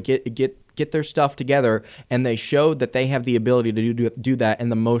be able to get their stuff together, and they showed that they have the ability to do that in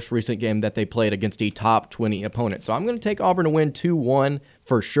the most recent game that they played against a top 20 opponent. So I'm going to take Auburn to win 2-1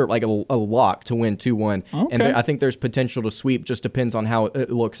 for sure, like a lock to win 2-1. Okay. And I think there's potential to sweep. Just depends on how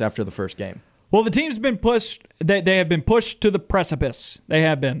it looks after the first game. Well, the team's been pushed. They have been pushed to the precipice. They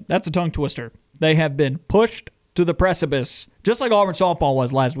have been. That's a tongue twister. They have been pushed to the precipice, just like Auburn softball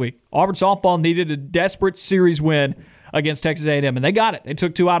was last week. Auburn softball needed a desperate series win against Texas A&M, and they got it. They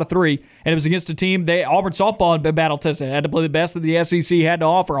took 2 out of 3, and it was against a team. Auburn softball had been battle-tested. They had to play the best that the SEC had to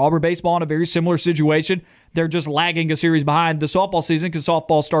offer. Auburn baseball in a very similar situation. They're just lagging a series behind the softball season because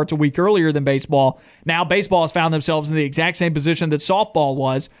softball starts a week earlier than baseball. Now baseball has found themselves in the exact same position that softball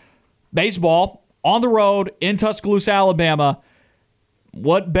was. Baseball, on the road, in Tuscaloosa, Alabama.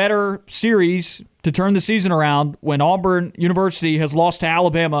 What better series to turn the season around when Auburn University has lost to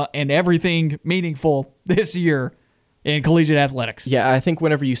Alabama and everything meaningful this year in collegiate athletics? Yeah, I think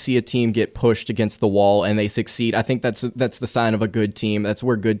whenever you see a team get pushed against the wall and they succeed, I think that's the sign of a good team. That's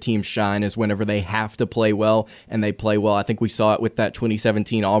where good teams shine, is whenever they have to play well and they play well. I think we saw it with that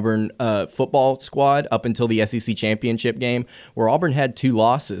 2017 Auburn football squad up until the SEC championship game, where Auburn had 2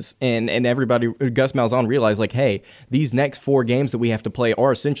 losses, and everybody, Gus Malzahn, realized, like, hey, these next 4 games that we have to play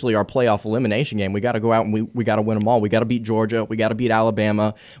are essentially our playoff elimination game. We got to go out and we got to win them all. We got to beat Georgia. We got to beat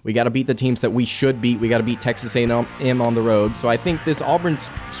Alabama. We got to beat the teams that we should beat. We got to beat Texas A&M on the road. So I think this Auburn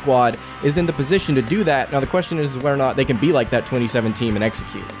squad is in the position to do that. Now the question is whether or not they can be like that 2017 and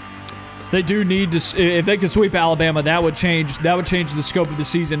execute. They do need to. If they could sweep Alabama, that would change the scope of the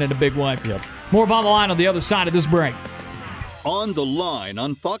season in a big way. Yep. More of On the Line on the other side of this break. On the Line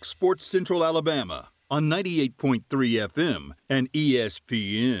on Fox Sports Central Alabama on 98.3 FM and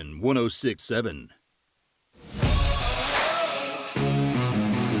ESPN 106.7.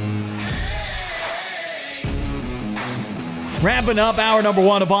 Wrapping up hour number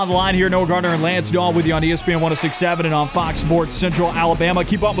 1 of On the Line here. Noah Gardner and Lance Dawe with you on ESPN 106.7 and on Fox Sports Central Alabama.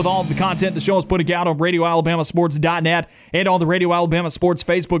 Keep up with all of the content the show is putting out on RadioAlabamaSports.net and on the Radio Alabama Sports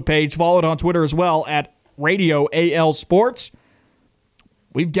Facebook page. Follow it on Twitter as well at Radio AL Sports.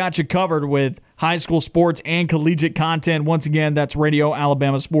 We've got you covered with high school sports and collegiate content. Once again, that's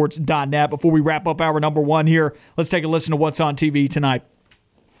radioalabamasports.net. Before we wrap up hour number 1 here, let's take a listen to what's on TV tonight.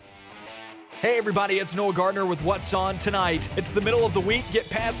 Hey everybody, it's Noah Gardner with What's On Tonight. It's the middle of the week. Get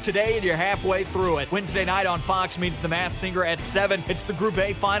past today and you're halfway through it. Wednesday night on Fox means The Masked Singer at 7. It's the Group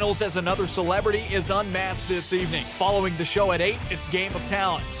A finals as another celebrity is unmasked this evening. Following the show at 8, it's Game of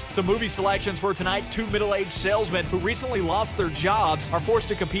Talents. Some movie selections for tonight. 2 middle-aged salesmen who recently lost their jobs are forced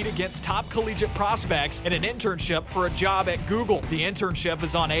to compete against top collegiate prospects in an internship for a job at Google. The internship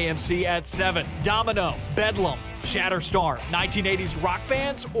is on AMC at 7. Domino, Bedlam, Shatterstar, 1980s rock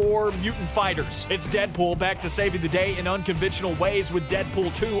bands, or mutant fighters. It's Deadpool back to saving the day in unconventional ways with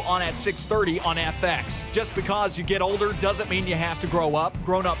Deadpool 2 on at 6:30 on FX. Just because you get older doesn't mean you have to grow up.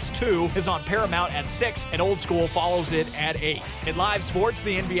 Grown Ups 2 is on Paramount at 6, and Old School follows it at 8. In live sports,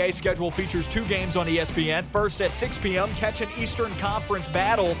 the NBA schedule features 2 games on ESPN. First at 6 p.m., catch an Eastern Conference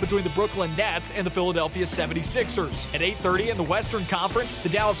battle between the Brooklyn Nets and the Philadelphia 76ers. At 8:30 in the Western Conference, the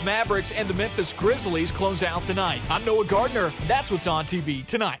Dallas Mavericks and the Memphis Grizzlies close out the night. I'm Noah Gardner. That's what's on TV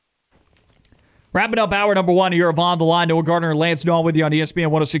tonight. Wrapping up hour number 1 here of On the Line. Noah Gardner and Lance Dawe with you on ESPN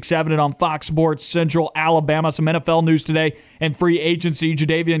 106.7 and on Fox Sports Central Alabama. Some NFL news today and free agency.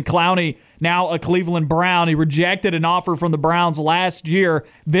 Jadeveon Clowney, now a Cleveland Brown. He rejected an offer from the Browns last year,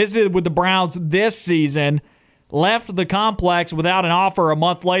 visited with the Browns this season, left the complex without an offer. A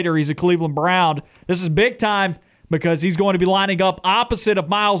month later, he's a Cleveland Brown. This is big time because he's going to be lining up opposite of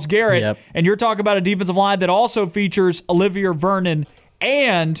Myles Garrett. Yep. And you're talking about a defensive line that also features Olivier Vernon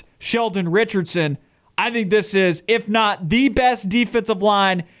and Sheldon Richardson. I think this is, if not the best defensive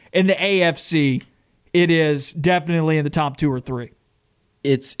line in the AFC, it is definitely in the top 2 or 3.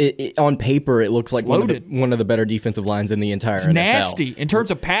 It's on paper, it looks like one of the better defensive lines in the entire NFL. Nasty. In terms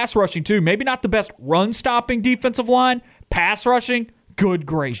of pass rushing, too. Maybe not the best run-stopping defensive line. Pass rushing, good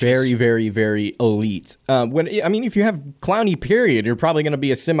gracious. Very, very, very elite. If you have Clowney, period, you're probably going to be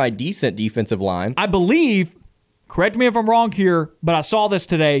a semi-decent defensive line. I believe, correct me if I'm wrong here, but I saw this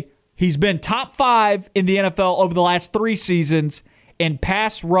today. He's been top 5 in the NFL over the last 3 seasons in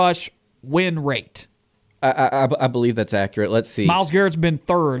pass rush win rate. I believe that's accurate. Let's see. Myles Garrett's been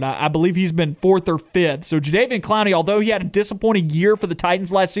 3rd. I believe he's been 4th or 5th. So Jadeveon Clowney, although he had a disappointing year for the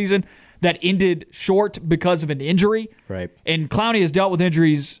Titans last season that ended short because of an injury, right? And Clowney has dealt with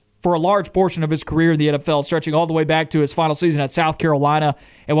injuries for a large portion of his career in the NFL, stretching all the way back to his final season at South Carolina.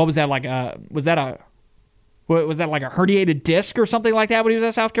 And what was that like? Was that like a herniated disc or something like that when he was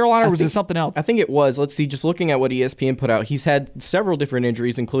at South Carolina, or was it something else? I think it was. Let's see. Just looking at what ESPN put out, he's had several different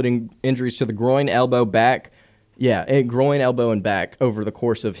injuries, including injuries to the groin, elbow, back. Yeah, groin, elbow, and back over the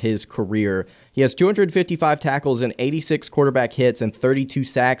course of his career. He has 255 tackles and 86 quarterback hits and 32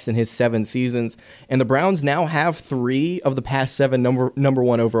 sacks in his 7 seasons. And the Browns now have 3 of the past 7 number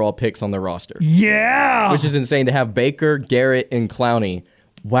 1 overall picks on their roster. Yeah! Which is insane to have Baker, Garrett, and Clowney.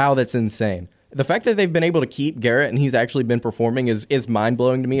 Wow, that's insane. The fact that they've been able to keep Garrett and he's actually been performing is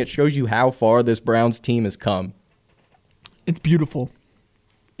mind-blowing to me. It shows you how far this Browns team has come. It's beautiful.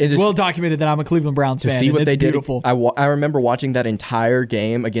 It's well documented that I'm a Cleveland Browns fan. To see what they did, beautiful. I remember watching that entire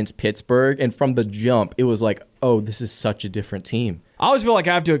game against Pittsburgh, and from the jump, it was like, oh, this is such a different team. I always feel like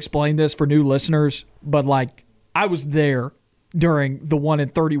I have to explain this for new listeners, but like I was there during the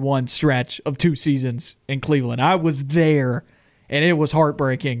 1-31 stretch of 2 seasons in Cleveland. I was there, and it was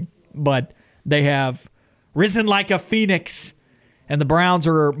heartbreaking. But they have risen like a phoenix, and the Browns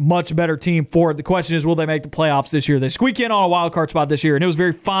are a much better team for it. The question is, will they make the playoffs this year? They squeak in on a wild card spot this year, and it was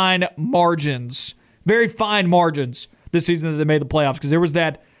very fine margins this season that they made the playoffs because there was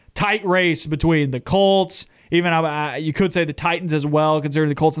that tight race between the Colts, even you could say the Titans as well, considering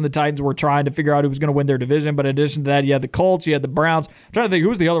the Colts and the Titans were trying to figure out who was going to win their division. But in addition to that, you had the Colts, you had the Browns. I'm trying to think, who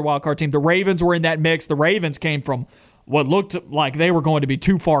was the other wild card team? The Ravens were in that mix. The Ravens came from what looked like they were going to be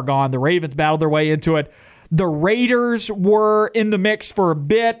too far gone. The Ravens battled their way into it. The Raiders were in the mix for a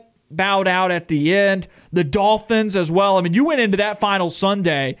bit, bowed out at the end. The Dolphins as well. I mean, you went into that final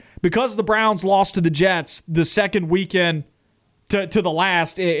Sunday because the Browns lost to the Jets the second weekend to the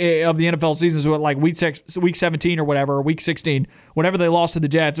last of the NFL season, so like week 17 or whatever, or week 16, whenever they lost to the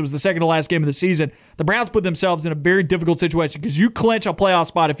Jets. It was the second to last game of the season. The Browns put themselves in a very difficult situation because you clinch a playoff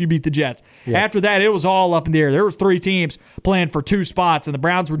spot if you beat the Jets. Yeah. After that, it was all up in the air. There was 3 teams playing for 2 spots, and the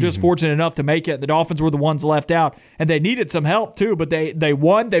Browns were just fortunate enough to make it. The Dolphins were the ones left out, and they needed some help too, but they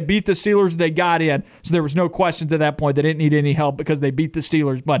won. They beat the Steelers. They got in, so there was no questions at that point. They didn't need any help because they beat the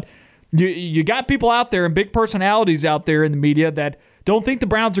Steelers, but you got people out there and big personalities out there in the media that don't think the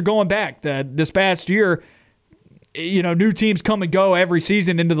Browns are going back. This past year, new teams come and go every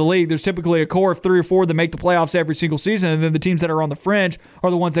season into the league. There's typically a core of 3 or 4 that make the playoffs every single season, and then the teams that are on the fringe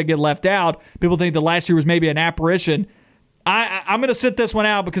are the ones that get left out. People think that last year was maybe an apparition. I'm going to sit this one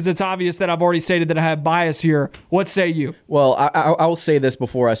out because it's obvious that I've already stated that I have bias here. What say you? Well, I'll say this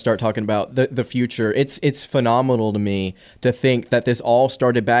before I start talking about the future. It's phenomenal to me to think that this all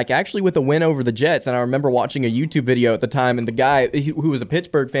started back actually with a win over the Jets. And I remember watching a YouTube video at the time, and the guy who was a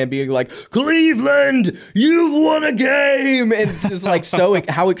Pittsburgh fan being like, "Cleveland, you've won a game!" And it's just like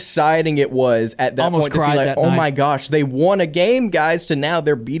how exciting it was at that Almost point to see like, oh night. my gosh, they won a game, guys, to now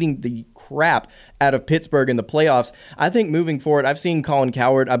they're beating the crap out of Pittsburgh in the playoffs. I think moving forward, I've seen Colin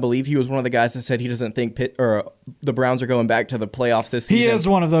Cowherd. I believe he was one of the guys that said he doesn't think the Browns are going back to the playoffs this season. He is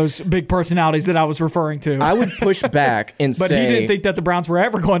one of those big personalities that I was referring to. I would push back and but say... he didn't think that the Browns were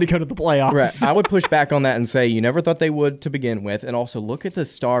ever going to go to the playoffs. Right. I would push back on that and say you never thought they would to begin with. And also look at the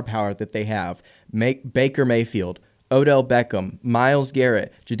star power that they have. Baker Mayfield, Odell Beckham, Myles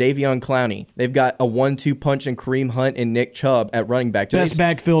Garrett, Jadeveon Clowney. They've got a 1-2 punch in Kareem Hunt and Nick Chubb at running back. Best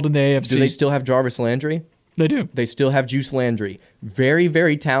backfield in the AFC. Do they still have Jarvis Landry? They do. They still have Juice Landry. Very,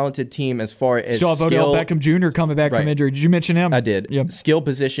 very talented team as far as still have Odell Beckham Jr. coming back from injury. Did you mention him? I did. Yep. Skill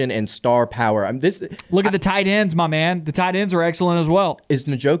position and star power. Look at the tight ends, my man. The tight ends are excellent as well. Is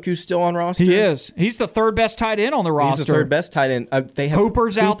Njoku still on roster? He is. He's the third best tight end on the roster. He's the third best tight end. They have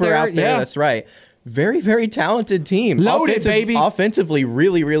Hooper's out there. Yeah. That's right. Very, very talented team. Loaded, baby. Offensively,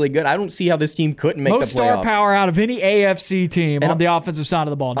 really, really good. I don't see how this team couldn't make most the playoffs. Most star power out of any AFC team on the offensive side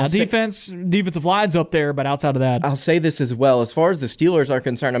of the ball. Now, defensive line's up there, but outside of that. I'll say this as well. As far as the Steelers are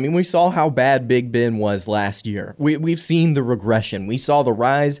concerned, I mean, we saw how bad Big Ben was last year. We've seen the regression. We saw the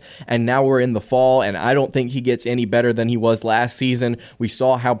rise, and now we're in the fall, and I don't think he gets any better than he was last season. We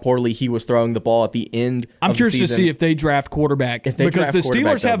saw how poorly he was throwing the ball at the end I'm of curious the season. to see if they draft quarterback. Because the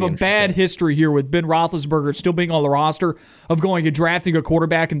Steelers have a bad history here with Ben Roethlisberger still being on the roster of going and drafting a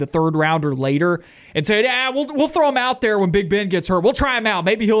quarterback in the third round or later and saying, we'll throw him out there when Big Ben gets hurt. We'll try him out.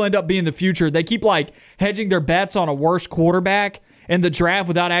 Maybe he'll end up being the future. They keep hedging their bets on a worse quarterback in the draft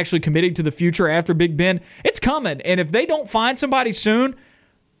without actually committing to the future after Big Ben. It's coming. And if they don't find somebody soon,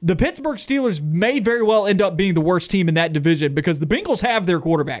 the Pittsburgh Steelers may very well end up being the worst team in that division because the Bengals have their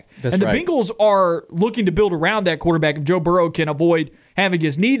quarterback. That's and the right. Bengals are looking to build around that quarterback if Joe Burrow can avoid having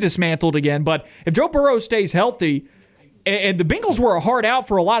his knee dismantled again. But if Joe Burrow stays healthy, and the Bengals were a hard out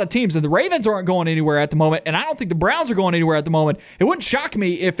for a lot of teams, and the Ravens aren't going anywhere at the moment, and I don't think the Browns are going anywhere at the moment. It wouldn't shock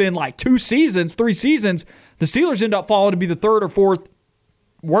me if in 3 seasons, the Steelers end up falling to be the third or fourth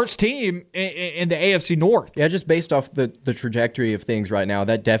worst team in the AFC North. Yeah, just based off the trajectory of things right now,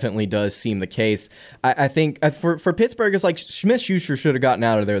 that definitely does seem the case. I think for Pittsburgh, it's like Smith-Schuster should have gotten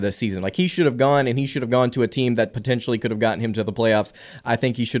out of there this season. He should have gone, and he should have gone to a team that potentially could have gotten him to the playoffs. I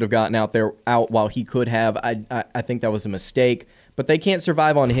think he should have gotten out while he could have. I think that was a mistake. But they can't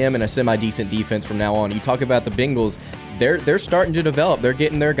survive on him and a semi-decent defense from now on. You talk about the Bengals, they're starting to develop. They're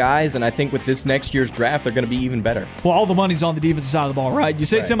getting their guys, and I think with this next year's draft, they're going to be even better. Well, all the money's on the defensive side of the ball, right? You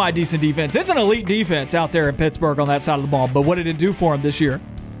say semi-decent defense. It's an elite defense out there in Pittsburgh on that side of the ball. But what did it do for them this year?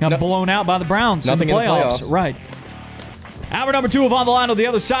 Got blown out by the Browns in the playoffs. Right. Hour number 2 of On the Line on the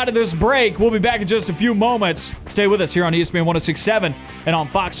other side of this break. We'll be back in just a few moments. Stay with us here on ESPN 106.7 and on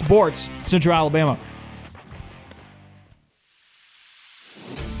Fox Sports Central Alabama.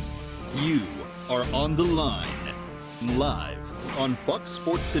 You are On the Line, live on Fox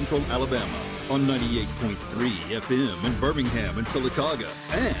Sports Central Alabama on 98.3 FM in Birmingham and Sylacauga,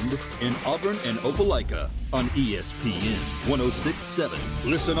 and in Auburn and Opelika on ESPN 106.7.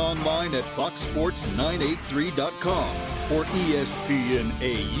 Listen online at foxsports983.com or espnau.com.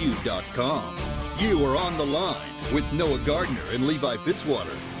 You are On the Line with Noah Gardner and Levi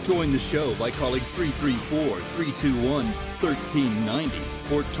Fitzwater. Join the show by calling 334-321-1390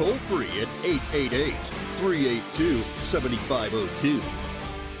 or toll free at 888-382-7502.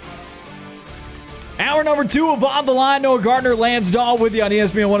 Hour number 2 of On the Line. Noah Gardner, Lance Dawe with you on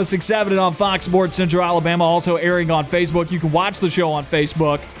ESPN 106.7 and on Fox Sports Central Alabama. Also airing on Facebook. You can watch the show on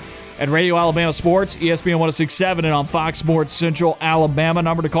Facebook at Radio Alabama Sports, ESPN 106.7 and on Fox Sports Central Alabama.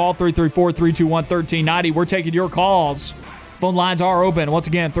 Number to call, 334-321-1390. We're taking your calls. Phone lines are open. Once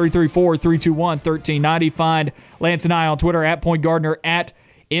again, 334-321-1390. Find Lance and I on Twitter at Point Gardner, at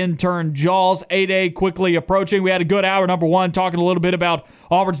Intern Jaws. 8A quickly approaching. We had a good hour, number 1, talking a little bit about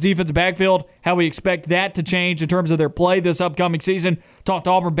Auburn's defensive backfield, how we expect that to change in terms of their play this upcoming season. Talked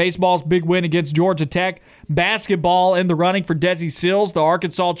Auburn baseball's big win against Georgia Tech. Basketball in the running for Desi Sills, the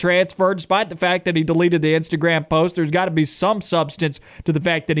Arkansas transfer. Despite the fact that he deleted the Instagram post, there's got to be some substance to the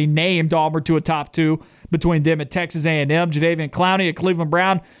fact that he named Auburn to a top 2 between them and Texas A&M. Jadeveon Clowney at Cleveland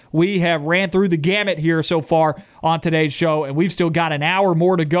Brown. We have ran through the gamut here so far on today's show, and we've still got an hour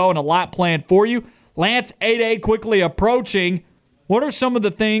more to go and a lot planned for you. Lance, 8A quickly approaching. What are some of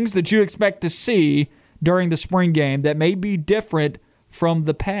the things that you expect to see during the spring game that may be different from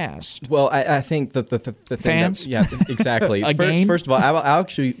the past? Well, I think that the fans, thing that, exactly. First of all, I'll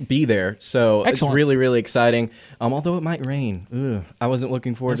actually be there, so Excellent. It's really, really exciting. Although it might rain, I wasn't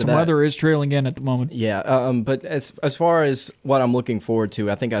looking forward to that. Some weather is trailing in at the moment. Yeah, but as far as what I'm looking forward to,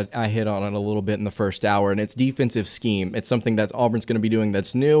 I think I hit on it a little bit in the first hour, and it's defensive scheme. It's something that Auburn's going to be doing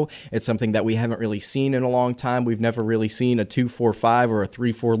that's new. It's something that we haven't really seen in a long time. We've never really seen a 2-4-5 or a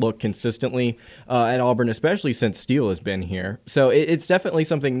 3-4 look consistently at Auburn, especially since Steele has been here. So it's definitely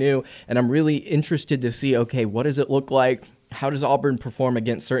something new, and I'm really interested to see, okay, what does it look like? How does Auburn perform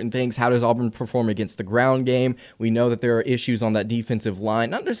against certain things? How does Auburn perform against the ground game? We know that there are issues on that defensive line.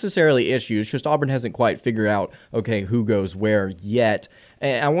 Not necessarily issues, just Auburn hasn't quite figured out, okay, who goes where yet.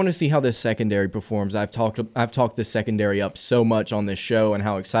 And I want to see how this secondary performs. I've talked this secondary up so much on this show and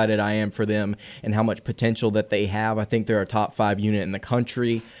how excited I am for them and how much potential that they have. I think they're a top 5 unit in the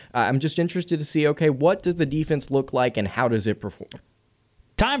country. I'm just interested to see, okay, what does the defense look like and how does it perform?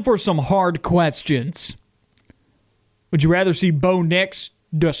 Time for some hard questions. Would you rather see Bo Nix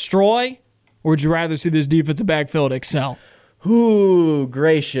destroy, or would you rather see this defensive backfield excel? Ooh,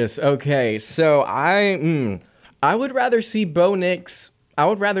 gracious. Okay, so I would rather see Bo Nix. I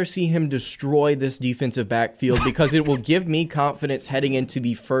would rather see him destroy this defensive backfield because it will give me confidence heading into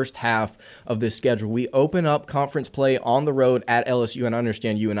the first half of this schedule. We open up conference play on the road at LSU, and I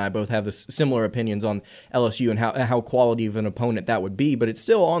understand you and I both have similar opinions on LSU and how quality of an opponent that would be, but it's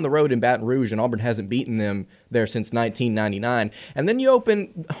still on the road in Baton Rouge, and Auburn hasn't beaten them there since 1999. And then you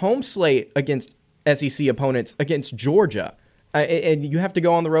open home slate against SEC opponents against Georgia, and you have to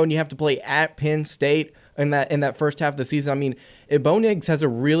go on the road and you have to play at Penn State in that first half of the season. I mean, if Bo Nix has a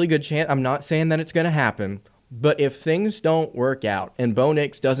really good chance, I'm not saying that it's going to happen, but if things don't work out and Bo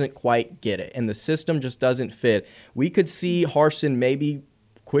Nix doesn't quite get it and the system just doesn't fit, we could see Harsin maybe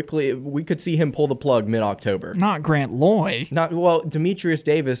quickly, we could see him pull the plug mid-October. Not Grant Loy. Demetrius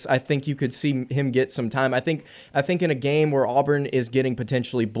Davis, I think you could see him get some time. I think in a game where Auburn is getting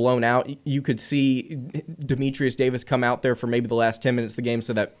potentially blown out, you could see Demetrius Davis come out there for maybe the last 10 minutes of the game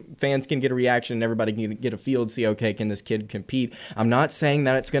so that fans can get a reaction and everybody can get a feel and see, okay, can this kid compete? I'm not saying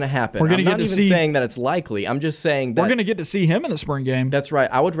that it's going to happen. I'm not even saying that it's likely. I'm just saying that we're going to get to see him in the spring game. That's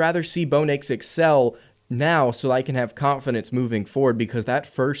right. I would rather see Bo Nix excel now so I can have confidence moving forward because that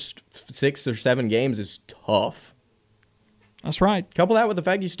first 6 or 7 games is tough. That's right. Couple that with the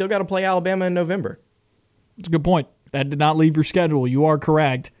fact you still got to play Alabama in November. That's a good point. That did not leave your schedule. You are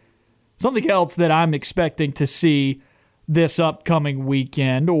correct. Something else that I'm expecting to see this upcoming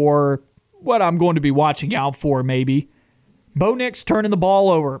weekend, or what I'm going to be watching out for maybe, Bo Nix turning the ball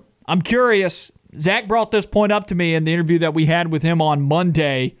over. I'm curious. Zach brought this point up to me in the interview that we had with him on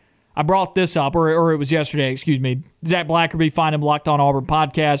Monday. I brought this up, or it was yesterday, excuse me. Zach Blackerby, find him Locked On Auburn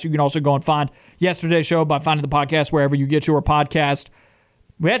podcast. You can also go and find yesterday's show by finding the podcast wherever you get your podcast.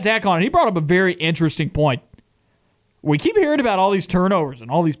 We had Zach on, and he brought up a very interesting point. We keep hearing about all these turnovers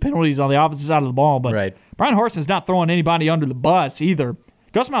and all these penalties on the opposite side of the ball, but right. Brian Harsin's not throwing anybody under the bus either.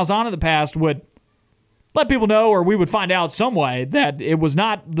 Gus Malzahn in the past would let people know, or we would find out some way, that it was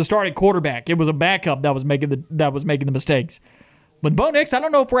not the starting quarterback. It was a backup that was making the mistakes. With Bo Nix, I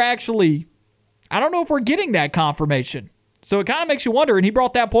don't know if we're getting that confirmation. So it kind of makes you wonder, and he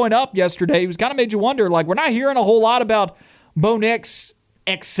brought that point up yesterday. He was kind of made you wonder, like, we're not hearing a whole lot about Bo Nix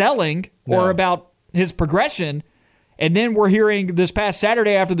excelling or about his progression. And then we're hearing this past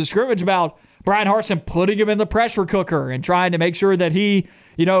Saturday after the scrimmage about Brian Harsin putting him in the pressure cooker and trying to make sure that he,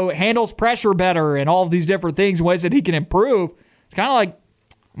 handles pressure better and all of these different things, ways that he can improve. It's kind of like,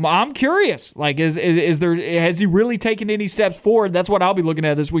 I'm curious. Like, has he really taken any steps forward? That's what I'll be looking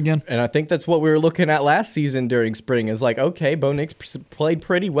at this weekend. And I think that's what we were looking at last season during spring. Is like, okay, Bo Nix played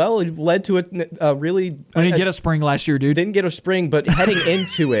pretty well. It led to a really. I didn't get a spring last year, dude. Didn't get a spring, but heading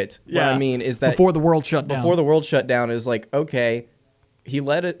into it, yeah. What I mean is that before the world shut down. Before the world shut down is like, okay. He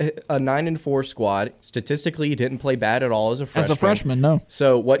led a 9-4 squad. Statistically, he didn't play bad at all as a freshman. As a freshman, no.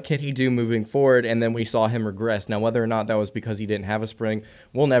 So what can he do moving forward? And then we saw him regress. Now, whether or not that was because he didn't have a spring,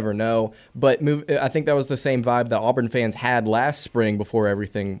 we'll never know. But I think that was the same vibe that Auburn fans had last spring before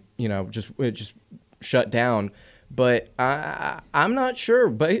everything, just shut down. But I'm not sure.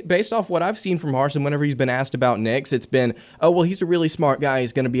 Based off what I've seen from Harsin, whenever he's been asked about Nix, it's been, oh, well, he's a really smart guy.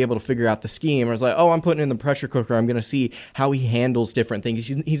 He's going to be able to figure out the scheme. Or it's like, oh, I'm putting in the pressure cooker. I'm going to see how he handles different things.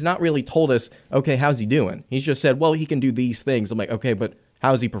 He's not really told us, okay, how's he doing? He's just said, well, he can do these things. I'm like, okay, but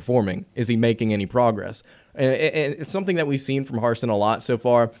How is he performing? Is he making any progress? And it's something that we've seen from Harsin a lot so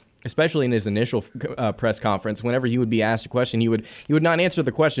far, especially in his initial press conference. Whenever he would be asked a question, he would not answer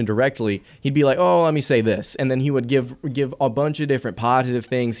the question directly. He'd be like, "Oh, let me say this," and then he would give a bunch of different positive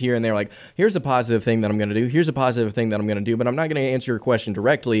things here and there. Like, here's a positive thing that I'm going to do. Here's a positive thing that I'm going to do. But I'm not going to answer your question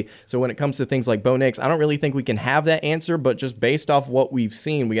directly. So when it comes to things like Bo Nix, I don't really think we can have that answer. But just based off what we've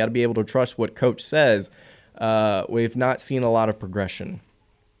seen, we got to be able to trust what Coach says. We've not seen a lot of progression.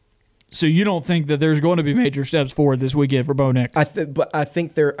 So you don't think that there's going to be major steps forward this weekend for Bo Nix? But I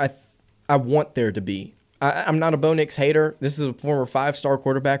think I want there to be. I'm not a Bo Nix hater. This is a former 5-star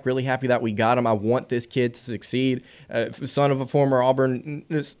quarterback. Really happy that we got him. I want this kid to succeed. Son of a former Auburn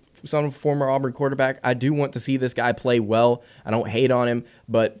quarterback. I do want to see this guy play well. I don't hate on him,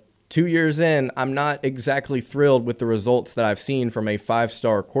 but 2 years in, I'm not exactly thrilled with the results that I've seen from a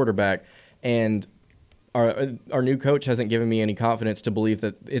 5-star quarterback, and our new coach hasn't given me any confidence to believe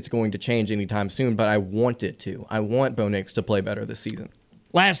that it's going to change anytime soon, but I want it to. I want Bo Nix to play better this season.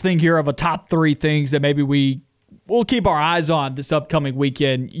 Last thing here of a top 3 things that maybe we'll keep our eyes on this upcoming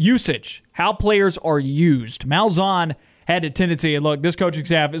weekend. Usage. How players are used. Malzahn had a tendency, and look, this coaching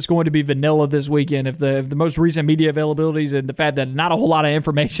staff is going to be vanilla this weekend. If the most recent media availabilities and the fact that not a whole lot of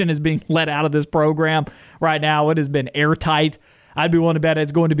information is being let out of this program right now, it has been airtight. I'd be willing to bet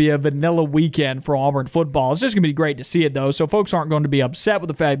it's going to be a vanilla weekend for Auburn football. It's just going to be great to see it, though, so folks aren't going to be upset with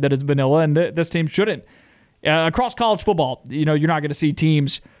the fact that it's vanilla, and this team shouldn't. Across college football, you're not going to see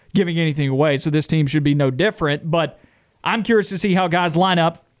teams giving anything away, so this team should be no different. But I'm curious to see how guys line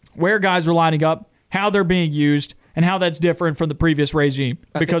up, where guys are lining up, how they're being used, and how that's different from the previous regime.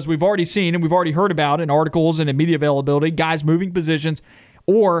 Because we've already seen and we've already heard about in articles and in media availability, guys moving positions,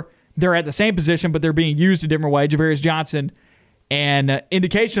 or they're at the same position, but they're being used a different way. Javarius Johnson, and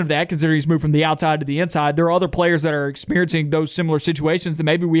indication of that, considering he's moved from the outside to the inside, there are other players that are experiencing those similar situations that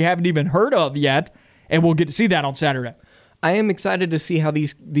maybe we haven't even heard of yet, and we'll get to see that on Saturday. I am excited to see how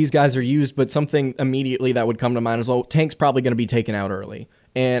these guys are used, but something immediately that would come to mind is, well, Tank's probably going to be taken out early.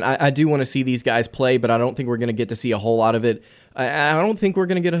 And I do want to see these guys play, but I don't think we're going to get to see a whole lot of it. I don't think we're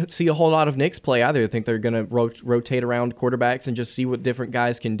going to get to see a whole lot of Nix play either. I think they're going to rotate around quarterbacks and just see what different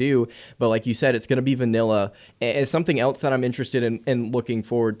guys can do. But like you said, it's going to be vanilla. And something else that I'm interested in looking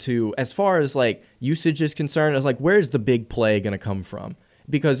forward to, as far as like usage is concerned, is like, where's the big play going to come from?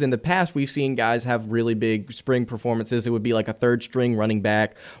 Because in the past, we've seen guys have really big spring performances. It would be like a third-string running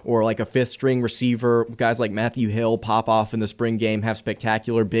back or like a fifth-string receiver. Guys like Matthew Hill pop off in the spring game, have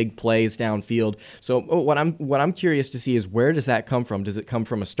spectacular big plays downfield. So what I'm curious to see is, where does that come from? Does it come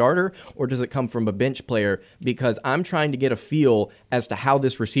from a starter or does it come from a bench player? Because I'm trying to get a feel as to how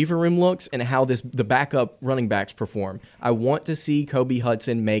this receiver room looks and how the backup running backs perform. I want to see Kobe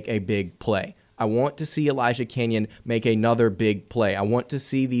Hudson make a big play. I want to see Elijah Kenyon make another big play. I want to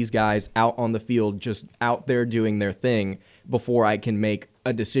see these guys out on the field, just out there doing their thing, before I can make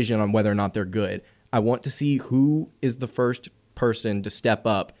a decision on whether or not they're good. I want to see who is the first person to step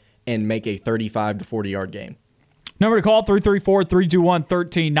up and make a 35 to 40-yard game. Number to call,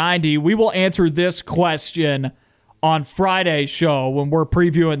 334-321-1390. We will answer this question on Friday's show when we're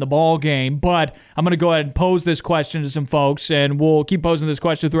previewing the ball game, but I'm going to go ahead and pose this question to some folks, and we'll keep posing this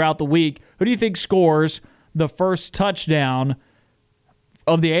question throughout the week. Who do you think scores the first touchdown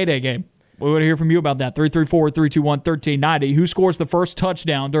of the A-Day game? We want to hear from you about that. 334-321-1390. Who scores the first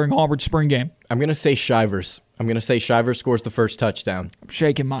touchdown during Auburn's spring game? I'm going to say Shivers. I'm going to say Shivers scores the first touchdown. I'm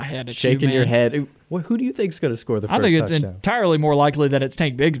shaking my head at shaking you, your head. Well, who do you think is going to score the first touchdown? I think it's entirely more likely that it's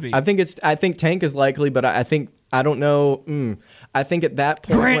Tank Bigsby. I think Tank is likely, but I don't know. I think at that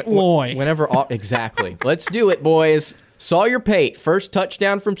point, Grant Loy. Exactly. Let's do it, boys. Sawyer Pate, first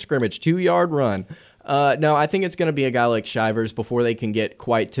touchdown from scrimmage, 2-yard run. No, I think it's going to be a guy like Shivers before they can get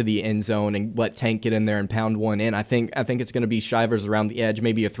quite to the end zone and let Tank get in there and pound one in. I think it's going to be Shivers around the edge,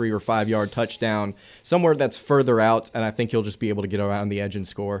 maybe a 3 or 5 yard touchdown, somewhere that's further out, and I think he'll just be able to get around the edge and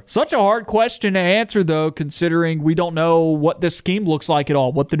score. Such a hard question to answer, though, considering we don't know what this scheme looks like at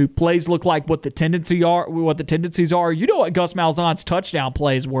all, what the new plays look like, what the tendencies are. You know what Gus Malzahn's touchdown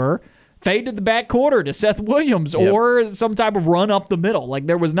plays were. Fade to the back quarter to Seth Williams, or some type of run up the middle. Like,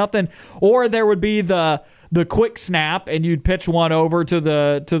 there was nothing, or there would be the quick snap, and you'd pitch one over to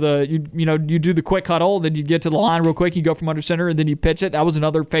you do the quick huddle, then you'd get to the line real quick, you go from under center, and then you pitch it. That was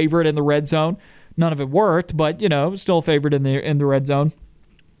another favorite in the red zone. None of it worked, but still a favorite in the red zone.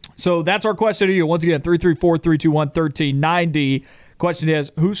 So that's our question to you. Once again, 334-321-1390. Question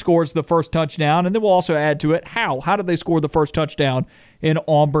is, who scores the first touchdown? And then we'll also add to it, how? How did they score the first touchdown in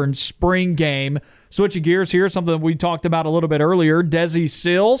Auburn's spring game? Switching gears here, something we talked about a little bit earlier. Desi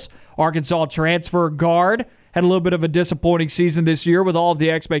Sills, Arkansas transfer guard, had a little bit of a disappointing season this year with all of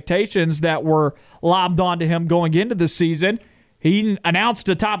the expectations that were lobbed onto him going into the season. He announced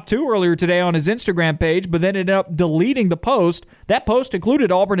a top 2 earlier today on his Instagram page, but then ended up deleting the post. That post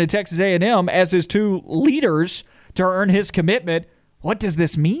included Auburn and Texas A&M as his 2 leaders to earn his commitment. What does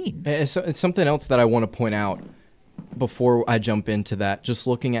this mean? It's something else that I want to point out before I jump into that. Just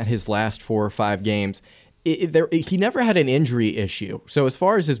looking at his last 4 or 5 games, he never had an injury issue. So as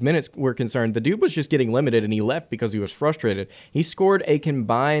far as his minutes were concerned, the dude was just getting limited, and he left because he was frustrated. He scored a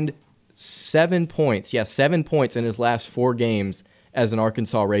combined 7 points. Yeah, 7 points in his last 4 games as an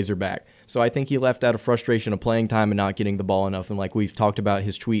Arkansas Razorback. So I think he left out of frustration of playing time and not getting the ball enough. And like we've talked about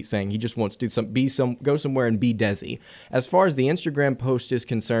his tweet saying he just wants to go somewhere and be Desi. As far as the Instagram post is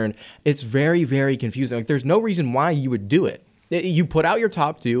concerned, it's very, very confusing. Like there's no reason why you would do it. You put out your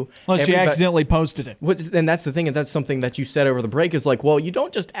top 2. Unless you accidentally posted it. And that's the thing, and that's something that you said over the break is like, well, you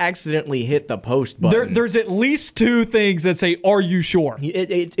don't just accidentally hit the post button. There's at least 2 things that say, are you sure?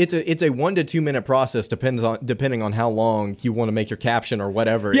 It's a 1 to 2 minute process depending on how long you want to make your caption or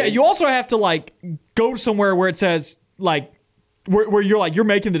whatever. Yeah, you also have to like go somewhere where it says like where you're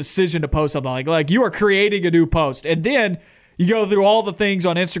making the decision to post something like you are creating a new post, and then you go through all the things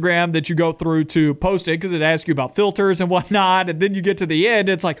on Instagram that you go through to post it because it asks you about filters and whatnot. And then you get to the end.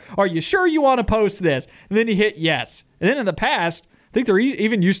 It's like, are you sure you want to post this? And then you hit yes. And then in the past, I think there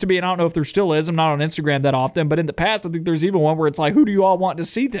even used to be, and I don't know if there still is, I'm not on Instagram that often, but in the past, I think there's even one where it's like, who do you all want to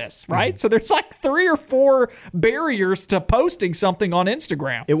see this, right? Mm-hmm. So there's like 3 or 4 barriers to posting something on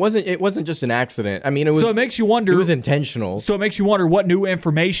Instagram. It wasn't just an accident. I mean, it was. So it makes you wonder. It was intentional. So it makes you wonder what new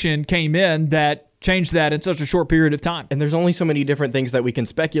information came in that changed that in such a short period of time. And there's only so many different things that we can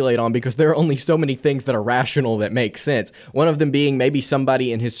speculate on because there are only so many things that are rational that make sense. One of them being maybe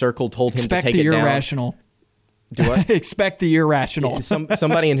somebody in his circle told him to take it down. Irrational. Do what? Expect the irrational.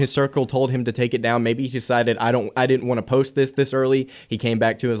 Somebody in his circle told him to take it down. Maybe he decided I didn't want to post this early. He came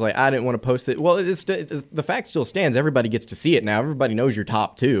back to us like I didn't want to post it. Well, the fact still stands. Everybody gets to see it now. Everybody knows your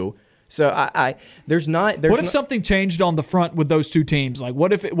top 2. So what if something changed on the front with those 2 teams? Like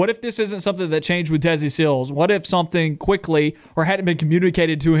what if this isn't something that changed with Desi Sills? What if something quickly or hadn't been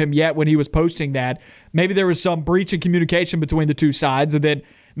communicated to him yet when he was posting that? Maybe there was some breach in communication between the 2 sides, and then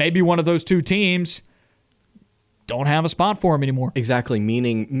maybe one of those 2 teams don't have a spot for him anymore. Exactly,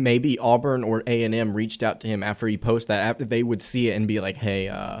 meaning maybe Auburn or A&M reached out to him after he posted that, after they would see it and be like, hey,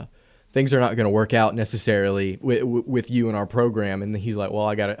 things are not going to work out necessarily with you in our program, and he's like, "Well,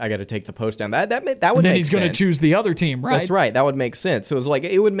 I got to take the post down." That would make sense. Then he's going to choose the other team, right? That's right. That would make sense. So it was like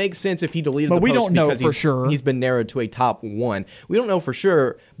it would make sense if he deleted but the post. But we don't know for sure. He's been narrowed to a top 1. We don't know for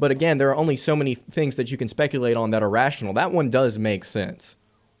sure, but again, there are only so many things that you can speculate on that are rational. That one does make sense.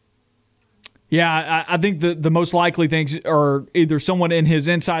 Yeah, I think the most likely things are either someone in his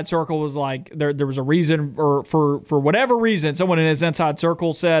inside circle was like, there was a reason, or for whatever reason, someone in his inside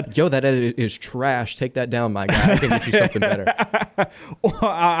circle said, "Yo, that edit is trash. Take that down, my guy. I can get you something better." Well,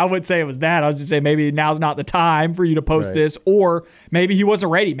 I would say it was that. I was just saying maybe now's not the time for you to post this, or maybe he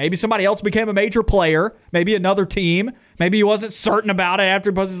wasn't ready. Maybe somebody else became a major player, maybe another team. Maybe he wasn't certain about it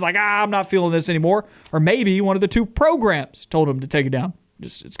after he posted. He's like, I'm not feeling this anymore. Or maybe one of the 2 programs told him to take it down.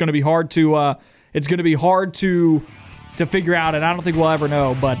 It's going to be hard to figure out, and I don't think we'll ever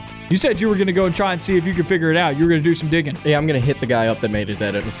know. But you said you were going to go and try and see if you could figure it out. You were going to do some digging. Yeah, I'm going to hit the guy up that made his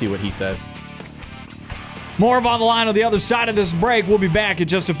edit and see what he says. More of On the Line on the other side of this break. We'll be back in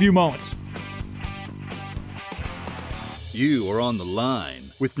just a few moments. You are on the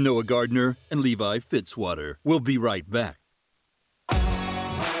line with Noah Gardner and Levi Fitzwater. We'll be right back.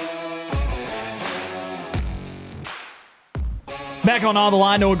 Back on the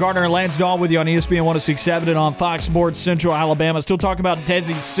Line, Noah Gardner and Lance Dawe with you on ESPN 106.7 and on Fox Sports Central Alabama. Still talking about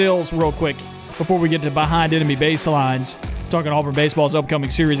Desi Sills real quick before we get to behind enemy baselines. Talking Auburn baseball's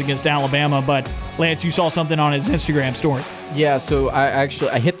upcoming series against Alabama. But Lance, you saw something on his Instagram story. Yeah, so I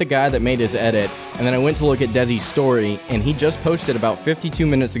hit the guy that made his edit, and then I went to look at Desi's story, and he just posted about 52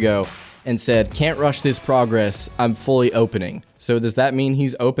 minutes ago and said, "Can't rush this progress. I'm fully opening." So does that mean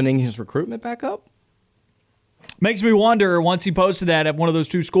he's opening his recruitment back up? Makes me wonder, once he posted that at one of those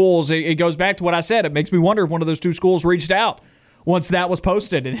 2 schools, it goes back to what I said. It makes me wonder if one of those 2 schools reached out once that was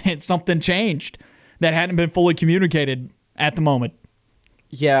posted and something changed that hadn't been fully communicated at the moment.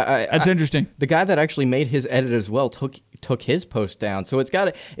 Yeah, that's interesting. The guy that actually made his edit as well took his post down. So it's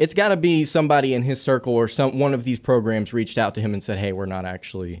got to be somebody in his circle or one of these programs reached out to him and said, "Hey, we're not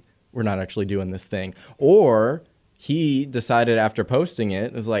actually doing this thing," or he decided after posting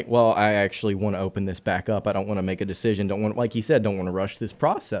it, was like, well, I actually want to open this back up. I don't want to make a decision. Like he said, don't want to rush this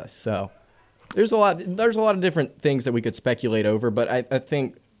process. So there's a lot of different things that we could speculate over, but I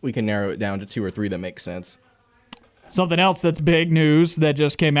think we can narrow it down to 2 or 3 that make sense. Something else that's big news that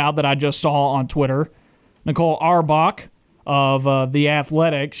just came out that I just saw on Twitter. Nicole Auerbach of The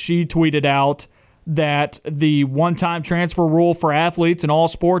Athletic, she tweeted out that the one-time transfer rule for athletes in all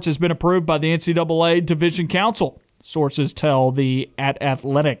sports has been approved by the NCAA Division Council. Sources tell the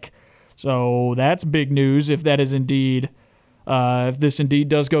Athletic. So that's big news if that is indeed, if this indeed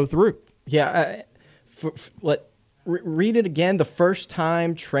does go through. Yeah, read it again. The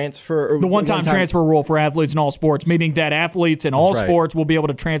first-time transfer, the one-time transfer rule for athletes in all sports, meaning that athletes in all sports will be able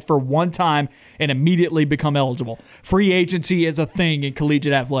to transfer one time and immediately become eligible. Free agency is a thing in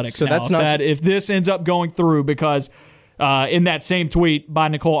collegiate athletics. So now. That's if this ends up going through, because in that same tweet by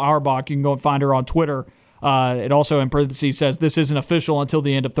Nicole Auerbach, you can go and find her on Twitter. It also in parentheses says this isn't official until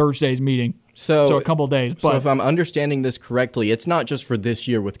the end of Thursday's meeting. So a couple of days. But so if I'm understanding this correctly, it's not just for this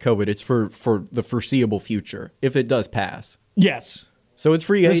year with COVID. It's for the foreseeable future if it does pass. Yes. So it's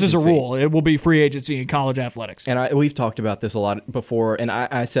free agency. This is a rule. It will be free agency in college athletics. And we've talked about this a lot before, and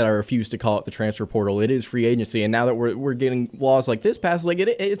I said I refuse to call it the transfer portal. It is free agency, and now that we're getting laws like this passed, like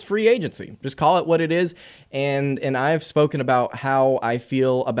it's free agency. Just call it what it is. And I've spoken about how I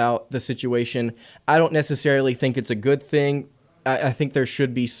feel about the situation. I don't necessarily think it's a good thing. I think there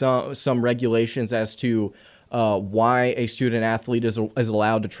should be some regulations as to why a student athlete is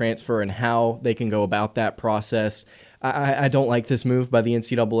allowed to transfer and how they can go about that process. I don't like this move by the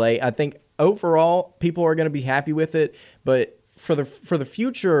NCAA. I think overall people are going to be happy with it, but for the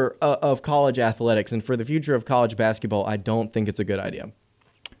future of college athletics and for the future of college basketball, I don't think it's a good idea.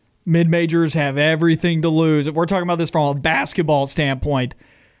 Mid-majors have everything to lose. If we're talking about this from a basketball standpoint,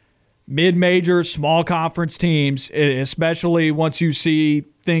 mid-major, small conference teams, especially once you see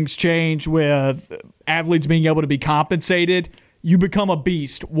things change with athletes being able to be compensated, you become a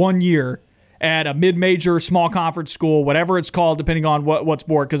beast 1 year at a mid-major, small conference school, whatever it's called, depending on what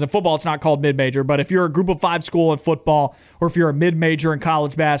sport. Because in football, it's not called mid-major. But if you're a group of 5 school in football, or if you're a mid-major in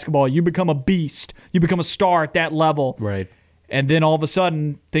college basketball, you become a beast. You become a star at that level. Right. And then all of a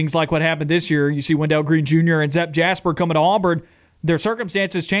sudden, things like what happened this year, you see Wendell Green Jr. and Zep Jasper coming to Auburn. Their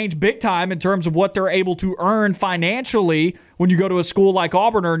circumstances change big time in terms of what they're able to earn financially when you go to a school like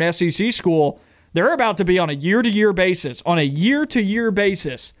Auburn or an SEC school. They're about to be on a year-to-year basis. On a year-to-year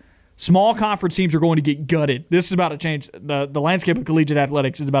basis, small conference teams are going to get gutted. This is about to change. The landscape of collegiate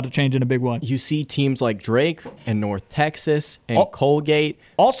athletics is about to change in a big way. You see teams like Drake and North Texas and Colgate.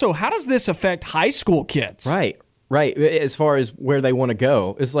 Also, how does this affect high school kids? Right. As far as where they want to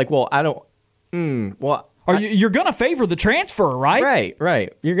go. It's like, well, I don't you're going to favor the transfer, right?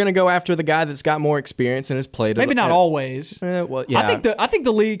 Right. You're going to go after the guy that's got more experience and has played. Maybe not always. Well, yeah. I think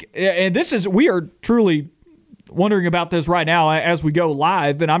the league, and we are truly wondering about this right now as we go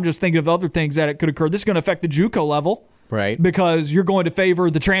live, and I'm just thinking of other things that it could occur. This is going to affect the JUCO level, right? Because you're going to favor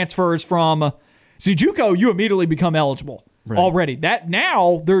the transfers from. See, JUCO, you immediately become eligible. Right. Already. That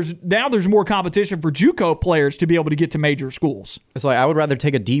now there's more competition for JUCO players to be able to get to major schools. It's like I would rather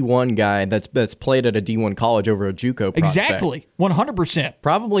take a D1 guy that's played at a D1 college over a JUCO prospect. Exactly. 100%.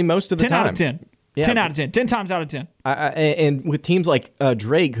 Probably most of the 10 time. 10 out of 10. Yeah. 10 out of 10. 10 times out of 10. And with teams like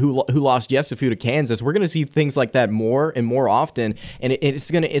Drake, who lost Yesufu to Kansas, we're going to see things like that more and more often, and it's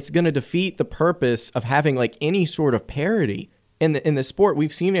gonna defeat the purpose of having like any sort of parity in the sport.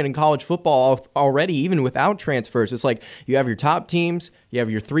 We've seen it in college football already, even without transfers. It's like you have your top teams, you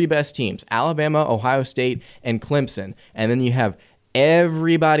have your 3 best teams, Alabama, Ohio State, and Clemson, and then you have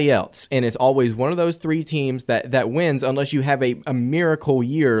everybody else. And it's always one of those 3 teams that wins unless you have a miracle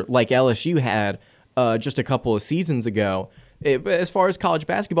year like LSU had just a couple of seasons ago. As far as college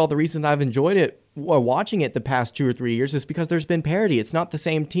basketball, the reason I've enjoyed it, watching it the past 2 or 3 years, is because there's been parity. It's not the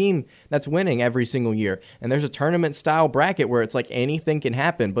same team that's winning every single year. And there's a tournament-style bracket where it's like anything can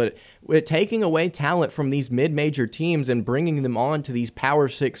happen. But with taking away talent from these mid-major teams and bringing them on to these Power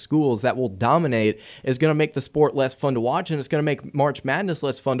 6 schools that will dominate is going to make the sport less fun to watch, and it's going to make March Madness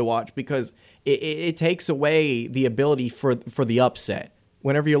less fun to watch because it takes away the ability for the upset.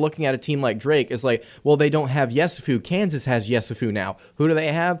 Whenever you're looking at a team like Drake, it's like, well, they don't have Yesufu. Kansas has Yesufu now. Who do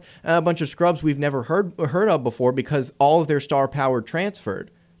they have? A bunch of scrubs we've never heard of before because all of their star power transferred.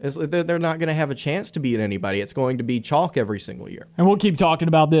 They're not going to have a chance to beat anybody. It's going to be chalk every single year. And we'll keep talking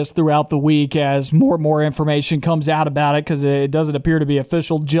about this throughout the week as more and more information comes out about it because it doesn't appear to be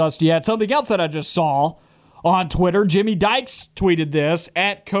official just yet. Something else that I just saw on Twitter, Jimmy Dykes tweeted this.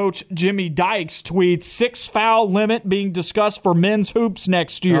 At Coach Jimmy Dykes tweets, 6 foul limit being discussed for men's hoops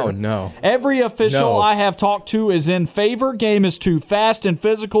next year. Oh, no. Every official I have talked to is in favor. Game is too fast and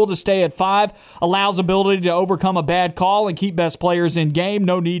physical to stay at 5. Allows ability to overcome a bad call and keep best players in game.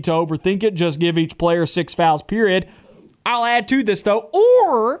 No need to overthink it. Just give each player 6 fouls, period. I'll add to this, though.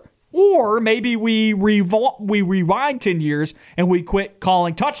 Or Or maybe we rewind 10 years and we quit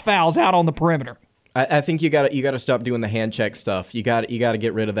calling touch fouls out on the perimeter. I think you got to stop doing the hand check stuff. You got to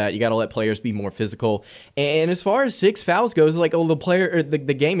get rid of that. You got to let players be more physical. And as far as 6 fouls goes, like, oh,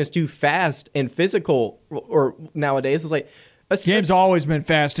 the game is too fast and physical. Or nowadays, it's like the game's always been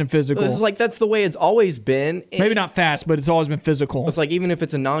fast and physical. It's like that's the way it's always been. Maybe not fast, but it's always been physical. It's like even if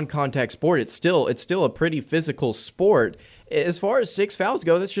it's a non-contact sport, it's still a pretty physical sport. As far as 6 fouls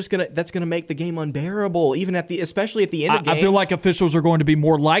go, that's gonna make the game unbearable, especially at the end of games. I feel like officials are going to be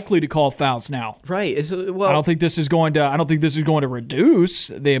more likely to call fouls now. Right. I don't think this is going to reduce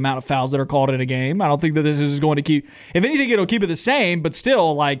the amount of fouls that are called in a game. I don't think that this is going to keep. If anything, it'll keep it the same. But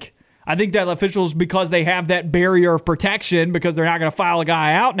still, like, I think that officials, because they have that barrier of protection, because they're not going to foul a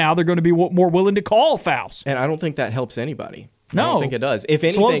guy out now, they're going to be more willing to call fouls. And I don't think that helps anybody. No, I don't think it does. If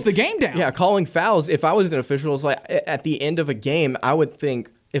anything, slows the game down. Yeah, calling fouls. If I was an official, it's like at the end of a game, I would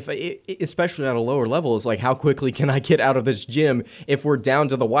think, especially at a lower level, is like, how quickly can I get out of this gym if we're down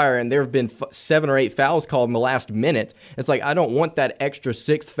to the wire and there have been 7 or 8 fouls called in the last minute? It's like, I don't want that extra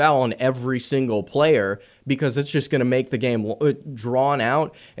 6th foul on every single player, because it's just going to make the game drawn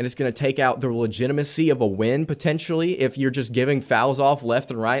out, and it's going to take out the legitimacy of a win potentially if you're just giving fouls off left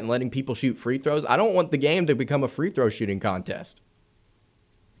and right and letting people shoot free throws. I don't want the game to become a free throw shooting contest.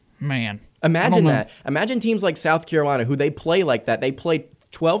 Man. Imagine that. Imagine teams like South Carolina, who they play like that. They play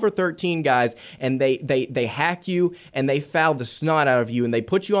 12 or 13 guys, and they hack you, and they foul the snot out of you, and they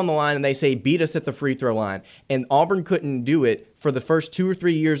put you on the line, and they say, beat us at the free throw line. And Auburn couldn't do it for the first 2 or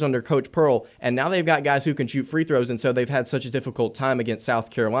 3 years under Coach Pearl, and now they've got guys who can shoot free throws, and so they've had such a difficult time against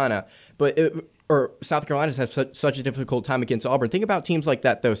South Carolina. Or South Carolina's have such a difficult time against Auburn. Think about teams like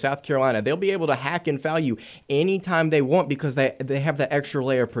that, though. South Carolina, they'll be able to hack and foul you anytime they want because they have that extra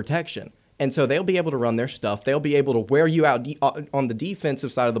layer of protection. And so they'll be able to run their stuff. They'll be able to wear you out on the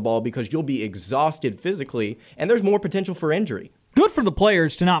defensive side of the ball because you'll be exhausted physically, and there's more potential for injury. Good for the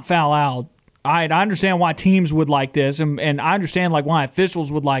players to not foul out. I understand why teams would like this, and I understand like why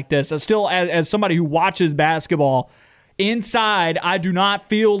officials would like this. Still, as somebody who watches basketball, inside, I do not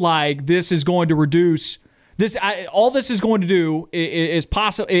feel like this is going to reduce this. All this is going to do is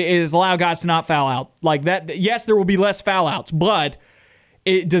allow guys to not foul out like that. Yes, there will be less foul outs, but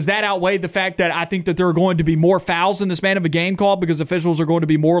does that outweigh the fact that I think that there are going to be more fouls in the span of a game called because officials are going to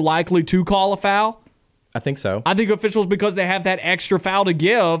be more likely to call a foul? I think so. I think officials, because they have that extra foul to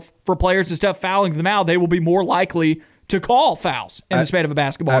give for players to stop fouling them out, they will be more likely to call fouls in the span of a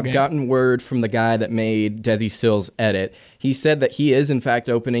basketball game. I've gotten word from the guy that made Desi Sills' edit. He said that he is, in fact,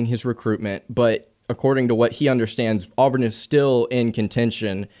 opening his recruitment, but according to what he understands, Auburn is still in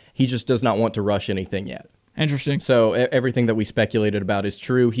contention. He just does not want to rush anything yet. Interesting. So everything that we speculated about is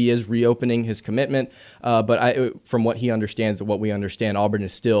true. He is reopening his commitment, but from what he understands and what we understand, Auburn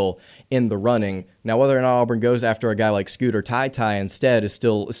is still in the running. Now, whether or not Auburn goes after a guy like Scooter Ty instead is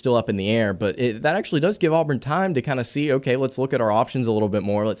still up in the air, but that actually does give Auburn time to kind of see, okay, let's look at our options a little bit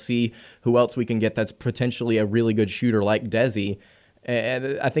more. Let's see who else we can get that's potentially a really good shooter like Desi.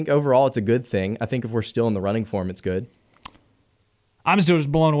 And I think overall it's a good thing. I think if we're still in the running for him, it's good. I'm still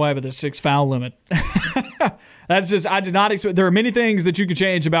just blown away by the 6 foul limit. That's just, I did not expect. There are many things that you could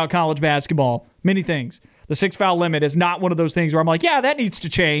change about college basketball. Many things. The 6 foul limit is not one of those things where I'm like, yeah, that needs to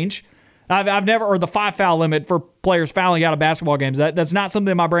change. I've never, or the 5 foul limit for players fouling out of basketball games. That's not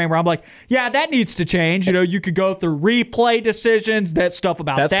something in my brain where I'm like, yeah, that needs to change. You know, you could go through replay decisions, that stuff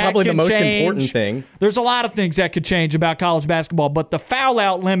about that's that probably can the most change. Important thing. There's a lot of things that could change about college basketball, but the foul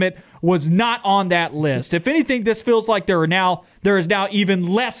out limit was not on that list. If anything, this feels like there is now even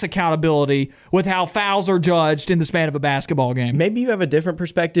less accountability with how fouls are judged in the span of a basketball game. Maybe you have a different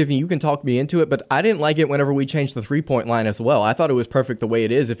perspective and you can talk me into it, but I didn't like it whenever we changed the 3-point line as well. I thought it was perfect the way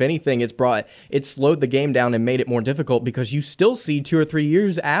it is. If anything, it slowed the game down and made it more difficult because you still see 2 or 3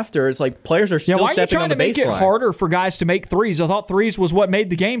 years after, it's like players are still stepping on the baseline. Why are you trying to make it harder for guys to make threes? I thought threes was what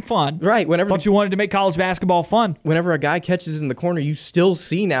made the game fun. Right. I thought you wanted to make college basketball fun. Whenever a guy catches in the corner, you still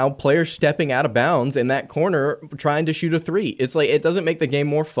see now players stepping out of bounds in that corner trying to shoot a 3. It's like it doesn't make the game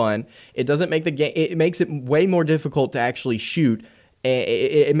more fun. It doesn't make the game. It makes it way more difficult to actually shoot.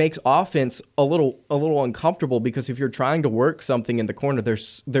 It makes offense a little uncomfortable because if you're trying to work something in the corner,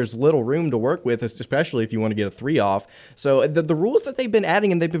 there's little room to work with, especially if you want to get a 3 off. So the rules that they've been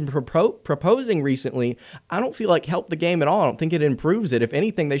adding and they've been proposing recently, I don't feel like help the game at all. I don't think it improves it. If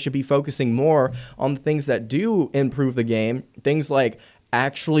anything, they should be focusing more on the things that do improve the game. Things like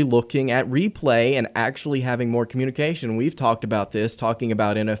actually looking at replay and actually having more communication. We've talked about this, talking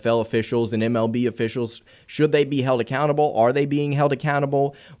about NFL officials and MLB officials. Should they be held accountable? Are they being held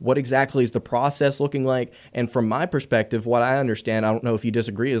accountable? What exactly is the process looking like? And from my perspective, what I understand, I don't know if you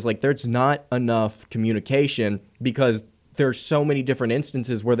disagree, is like there's not enough communication because there's so many different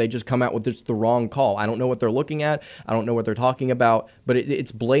instances where they just come out with just the wrong call. I don't know what they're looking at. I don't know what they're talking about, but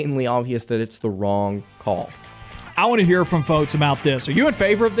it's blatantly obvious that it's the wrong call. I want to hear from folks about this. Are you in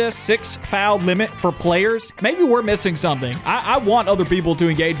favor of this 6-foul limit for players? Maybe we're missing something. I want other people to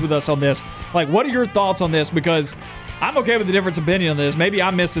engage with us on this. Like, what are your thoughts on this? Because I'm okay with the difference of opinion on this. Maybe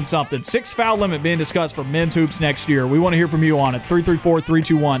I'm missing something. 6-foul limit being discussed for men's hoops next year. We want to hear from you on it.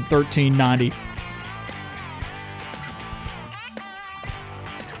 334-321-1390.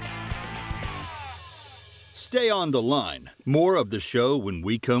 Stay on the line. More of the show when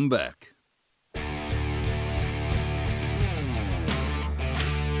we come back.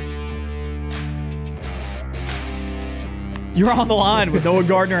 You're on the line with Noah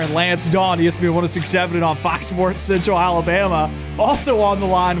Gardner and Lance Dawe, ESPN 106.7 and on Fox Sports Central Alabama. Also on the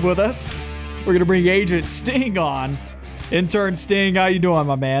line with us, we're going to bring Agent Sting on. Intern Sting, how you doing,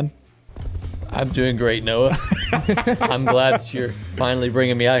 my man? I'm doing great, Noah. I'm glad that you're finally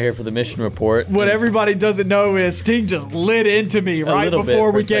bringing me out here for the mission report. What everybody doesn't know is Sting just lit into me right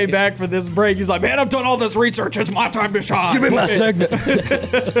before we came back for this break. He's like, man, I've done all this research. It's my time to shine. Give me my segment.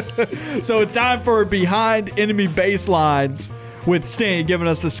 So it's time for Behind Enemy Baselines with Sting giving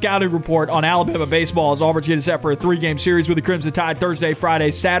us the scouting report on Alabama baseball as Auburn's getting set for a 3-game series with the Crimson Tide Thursday,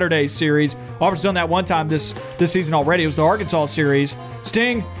 Friday, Saturday series. Auburn's done that one time this season already. It was the Arkansas series.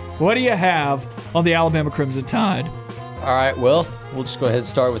 Sting, what do you have on the Alabama Crimson Tide? All right, well, we'll just go ahead and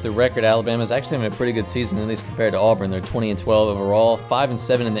start with the record. Alabama's actually having a pretty good season, at least compared to Auburn. They're 20-12 overall,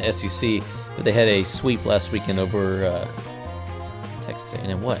 5-7 in the SEC, but they had a sweep last weekend over Texas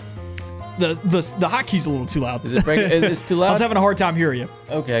A&M. What? The hotkey's a little too loud. Is it too loud? I was having a hard time hearing you.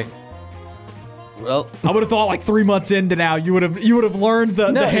 Okay. Well, I would have thought like 3 months into now you would have learned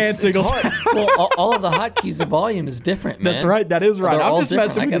the hand signals. It's hard. Well, all of the hotkeys, the volume is different, man. That's right. That is right. I'm just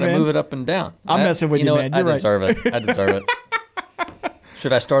messing with you, man. I gotta move it up and down. I'm messing with you, man. You're right. I deserve it.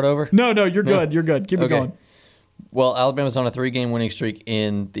 Should I start over? No, you're good. You're good. Keep it going. Well, Alabama's on a 3-game winning streak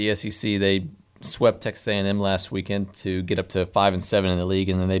in the SEC. They swept Texas A&M last weekend to get up to 5-7 in the league,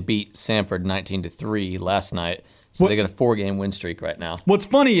 and then they beat Samford 19-3 last night. So they got a 4-game win streak right now. What's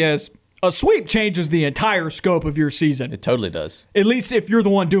funny is a sweep changes the entire scope of your season. It totally does. At least if you're the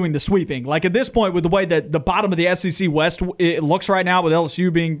one doing the sweeping. Like at this point, with the way that the bottom of the SEC West it looks right now, with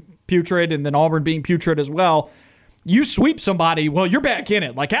LSU being putrid and then Auburn being putrid as well, you sweep somebody, well, you're back in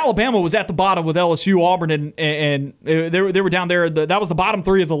it. Like Alabama was at the bottom with LSU, Auburn, and they were down there. That was the bottom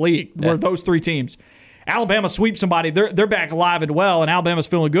 3 of the league, were those 3 teams. Alabama sweeps somebody, they're back alive and well, and Alabama's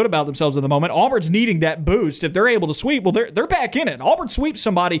feeling good about themselves at the moment. Auburn's needing that boost. If they're able to sweep, well, they're back in it. Auburn sweeps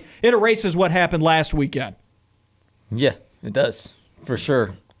somebody, it erases what happened last weekend. Yeah, it does, for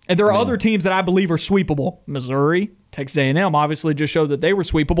sure. And there are other teams that I believe are sweepable. Missouri, Texas A&M obviously just showed that they were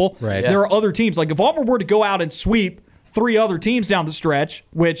sweepable. Right. There are other teams. Like if Auburn were to go out and sweep 3 other teams down the stretch,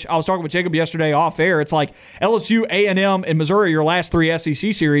 which I was talking with Jacob yesterday off air, it's like LSU, A&M, and Missouri, your last 3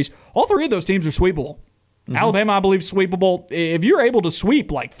 SEC series, all 3 of those teams are sweepable. Mm-hmm. Alabama, I believe, is sweepable. If you're able to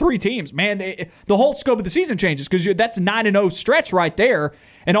sweep like 3 teams, man, the whole scope of the season changes because that's a 9-0 stretch right there.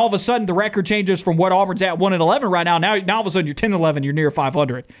 And all of a sudden, the record changes from what Auburn's at 1-11 right now. Now all of a sudden, you're 10-11, you're near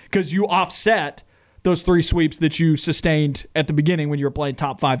 500 because you offset those 3 sweeps that you sustained at the beginning when you were playing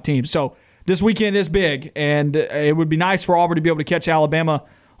top 5 teams. So this weekend is big, and it would be nice for Auburn to be able to catch Alabama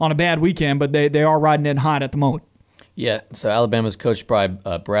on a bad weekend, but they are riding in hot at the moment. Yeah, so Alabama's coached by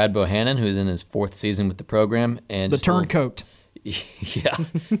Brad Bohannon, who's in his 4th season with the program. And the turncoat. Yeah,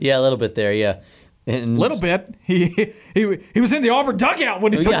 a little bit there, yeah. A little bit. He was in the Auburn dugout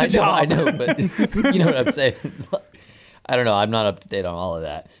when he took the job. I know, but you know what I'm saying. I don't know. I'm not up to date on all of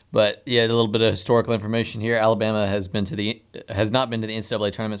that. But yeah, a little bit of historical information here. Alabama has not been to the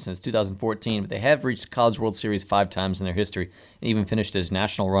NCAA tournament since 2014, but they have reached the College World Series 5 times in their history and even finished as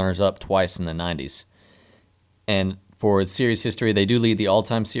national runners-up twice in the 90s. And for its series history, they do lead the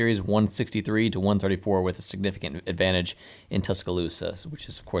all-time series 163-134 with a significant advantage in Tuscaloosa, which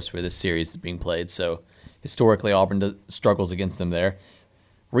is, of course, where this series is being played. So historically, Auburn struggles against them there.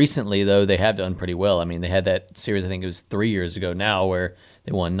 Recently, though, they have done pretty well. I mean, they had that series, I think it was 3 years ago now, where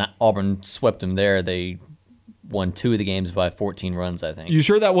they won. Auburn swept them there. They won 2 of the games by 14 runs, I think. You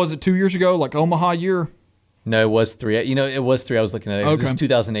sure that wasn't 2 years ago, like Omaha year? No, it was 3. You know, it was 3. I was looking at it. Okay. This is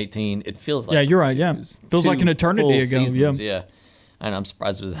 2018. It feels like you're right. Yeah, feels like an eternity ago. Seasons, yeah. And I'm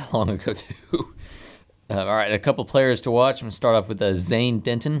surprised it was that long ago too. All right, a couple players to watch. I'm going to start off with Zane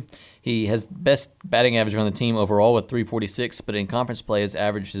Denton. He has the best batting average on the team overall with 346, but in conference play, his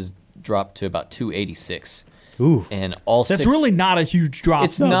average has dropped to about 286. Ooh. And all That's six, really not a huge drop.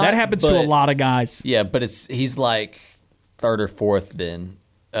 It's though. not, that happens to a lot of guys. Yeah, but he's like third or fourth then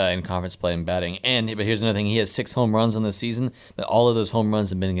in conference play and batting. But here's another thing. He has 6 home runs on the season, but all of those home runs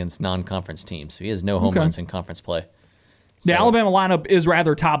have been against non-conference teams. So he has no home runs in conference play. The Alabama lineup is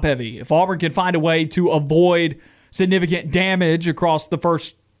rather top-heavy. If Auburn can find a way to avoid significant damage across the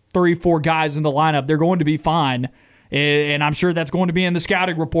first 3-4 guys in the lineup, they're going to be fine. And I'm sure that's going to be in the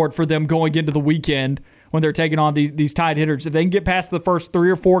scouting report for them going into the weekend when they're taking on these tight hitters. If they can get past the first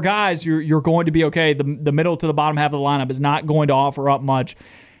 3 or 4 guys, you're going to be okay. The middle to the bottom half of the lineup is not going to offer up much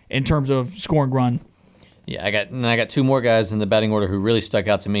in terms of scoring run. Yeah, I got 2 more guys in the batting order who really stuck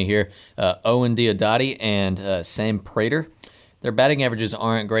out to me here. Owen Diodati and Sam Prater. Their batting averages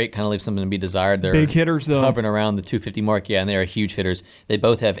aren't great, kind of leave something to be desired. They're big hitters, though. Hovering around the 250 mark, yeah, and they are huge hitters. They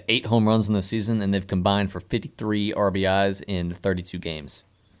both have 8 home runs in the season, and they've combined for 53 RBIs in 32 games.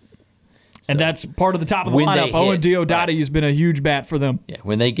 And that's part of the top of the lineup. Owen Diodati has been a huge bat for them. Yeah,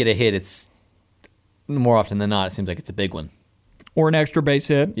 when they get a hit, it's more often than not, it seems like it's a big one. Or an extra base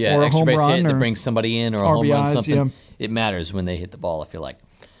hit, yeah, or an extra a home base run, hit or to bring somebody in, or a RBIs, home run, something. Yeah. It matters when they hit the ball, I feel like.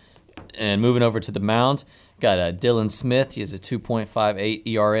 And moving over to the mound, got Dylan Smith. He has a 2.58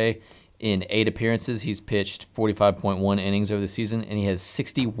 ERA in 8 appearances. He's pitched 45.1 innings over the season, and he has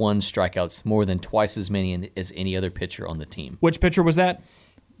 61 strikeouts, more than twice as many as any other pitcher on the team. Which pitcher was that?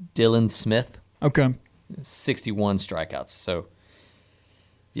 Dylan Smith. Okay. 61 strikeouts. So,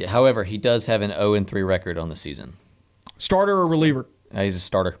 yeah. However, he does have an 0-3 record on the season. Starter or reliever? He's a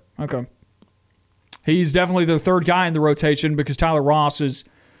starter. Okay. He's definitely the third guy in the rotation because Tyler Ross is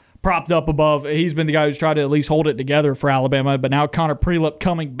propped up above. He's been the guy who's tried to at least hold it together for Alabama, but now Connor Prelip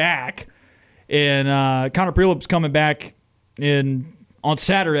coming back. And Connor Prelip's coming back on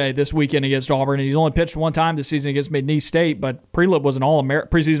Saturday this weekend against Auburn, and he's only pitched one time this season against McNeese State, but Prelip was an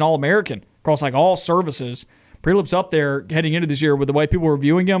preseason All-American across like all services. Prelip's up there heading into this year with the way people were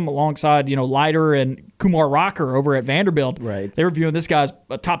viewing him alongside, Leiter and Kumar Rocker over at Vanderbilt. Right. They were viewing this guy's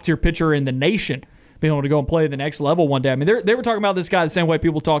a top-tier pitcher in the nation, being able to go and play the next level one day. I mean, they were talking about this guy the same way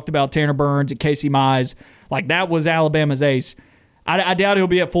people talked about Tanner Burns and Casey Mize. Like, that was Alabama's ace. I doubt he'll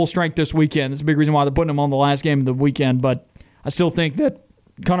be at full strength this weekend. That's a big reason why they're putting him on the last game of the weekend, but I still think that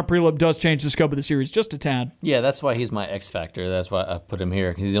Connor Prelip does change the scope of the series just a tad. Yeah, that's why he's my X factor. That's why I put him here,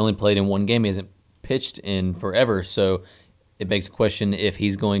 because he's only played in one game. He hasn't pitched in forever, so it begs the question if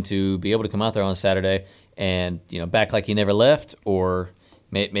he's going to be able to come out there on Saturday and back like he never left, or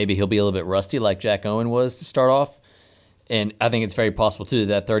maybe he'll be a little bit rusty like Jack Owen was to start off. And I think it's very possible too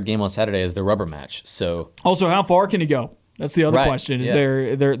that third game on Saturday is the rubber match. So also, how far can he go? That's the other question. Is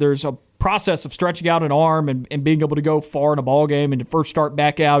there's a process of stretching out an arm and being able to go far in a ball game, and to first start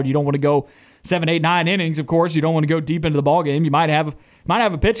back out, you don't want to go 7, 8, 9 innings. Of course, you don't want to go deep into the ball game. You might have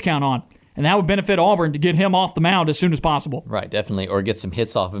a pitch count on. And that would benefit Auburn to get him off the mound as soon as possible. Right, definitely. Or get some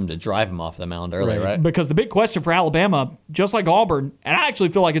hits off him to drive him off the mound early, right? Because the big question for Alabama, just like Auburn, and I actually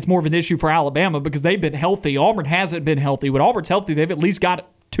feel like it's more of an issue for Alabama because they've been healthy. Auburn hasn't been healthy. When Auburn's healthy, they've at least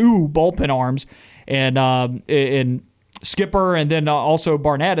got 2 bullpen arms. And Skipper and then also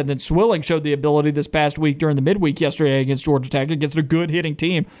Barnett. And then Swilling showed the ability this past week during the midweek yesterday against Georgia Tech against a good hitting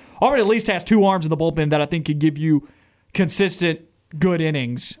team. Auburn at least has 2 arms in the bullpen that I think could give you consistent good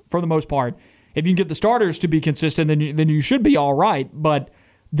innings for the most part. If you can get the starters to be consistent, then you should be all right. But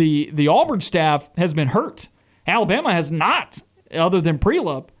the Auburn staff has been hurt. Alabama has not, other than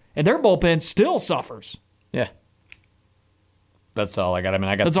Prelip, and their bullpen still suffers. Yeah. That's all I got. I mean,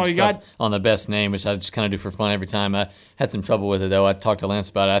 I got some stuff on the best name, which I just kind of do for fun every time. I had some trouble with it, though. I talked to Lance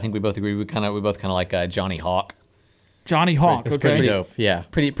about it. I think we both agree. We both kind of like Johnny Hawk. Johnny Hawk, it's okay. Pretty dope, yeah.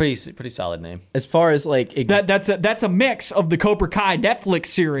 Pretty solid name. As far as like that's a mix of the Cobra Kai Netflix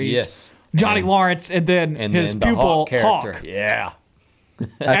series. Yes. Johnny Lawrence and his pupil Hawk. Yeah.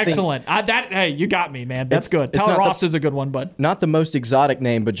 Excellent. Hey, you got me, man. That's good. Tyler Ross is a good one, but not the most exotic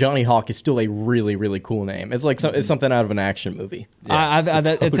name, but Johnny Hawk is still a really, really cool name. It's like it's something out of an action movie. Yeah,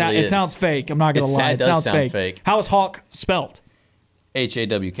 it sounds fake. I'm not gonna lie. It sounds fake. How is Hawk spelled?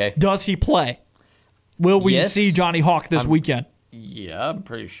 HAWK. Does he play? Will we see Johnny Hawk this weekend? Yeah, I'm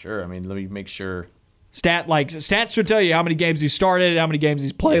pretty sure. I mean, let me make sure. Stats should tell you how many games he started, how many games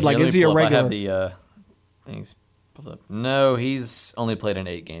he's played. Like, is he a regular? I have the things pulled up. No, he's only played in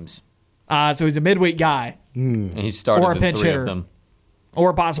 8 games. So he's a midweek guy. And he started or a pinch 3 hitter. of them.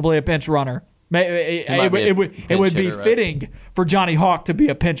 Or possibly a pinch runner. It would be fitting for Johnny Hawk to be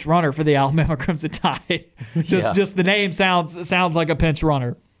a pinch runner for the Alabama Crimson Tide. Just the name sounds like a pinch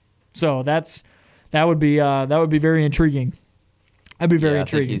runner. So that's That would be very intriguing. That'd be very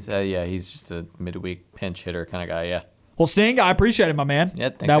intriguing. I think he's just a midweek pinch hitter kind of guy. Yeah. Well, Sting, I appreciate it, my man. Yeah,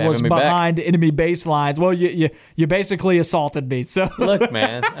 thanks that for was having me behind back. enemy baselines. Well, you basically assaulted me. So look,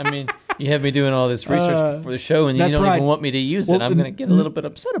 man. I mean, you have me doing all this research for the show, and you don't even want me to use it. I'm going to get a little bit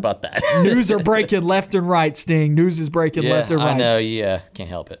upset about that. News are breaking left and right, Sting. News is breaking left and right. I know. Yeah, can't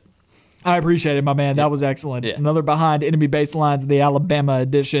help it. I appreciate it, my man. That was excellent. Yeah. Another behind enemy baselines, the Alabama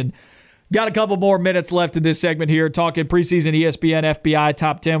edition. Got a couple more minutes left in this segment here, talking preseason ESPN FBI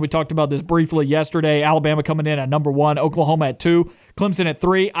top 10. We talked about this briefly yesterday. Alabama coming in at number 1, Oklahoma at 2, Clemson at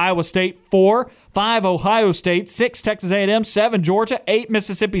 3, Iowa State 4, 5 Ohio State, 6 Texas A&M, 7 Georgia, 8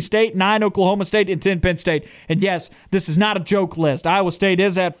 Mississippi State, 9 Oklahoma State, and 10 Penn State. And yes, this is not a joke list. Iowa State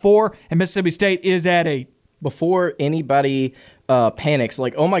is at 4, and Mississippi State is at 8. Before anybody panics,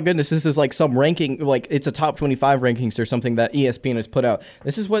 like, oh my goodness, this is like some ranking, like it's a top 25 rankings or something that ESPN has put out.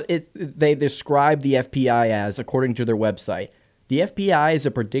 This is what they describe the FPI as, according to their website. The FPI is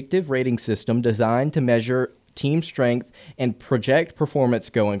a predictive rating system designed to measure team strength and project performance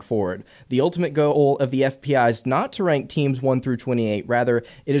going forward. The ultimate goal of the FPI is not to rank teams 1 through 28. Rather,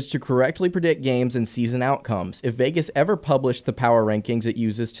 it is to correctly predict games and season outcomes. If Vegas ever published the power rankings it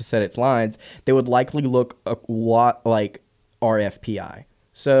uses to set its lines, they would likely look a lot like our FPI.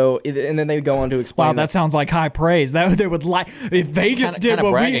 So, and then they go on to explain. Wow, that sounds like high praise. That they would like if Vegas did kinda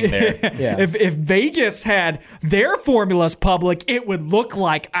what bragging we. there. Yeah. If Vegas had their formulas public, it would look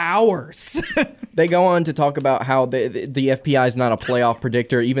like ours. They go on to talk about how the FPI is not a playoff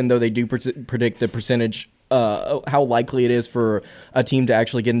predictor, even though they do predict the percentage, how likely it is for a team to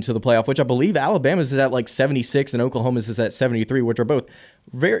actually get into the playoff, which I believe Alabama's is at like 76 and Oklahoma's is at 73, which are both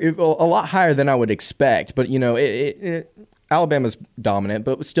a lot higher than I would expect. But, you know, Alabama's dominant,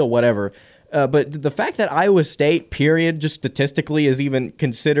 but still whatever. But the fact that Iowa State, period, just statistically is even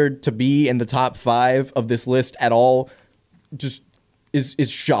considered to be in the top 5 of this list at all, just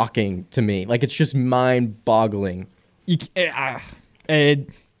is shocking to me. Like, it's just mind-boggling.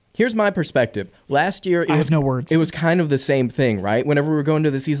 Here's my perspective. Last year, I have no words. It was kind of the same thing, right? Whenever we were going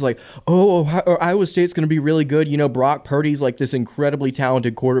to the season, like, Iowa State's going to be really good. You know, Brock Purdy's like this incredibly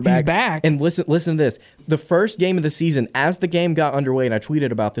talented quarterback. He's back. And listen to this. The first game of the season, as the game got underway, and I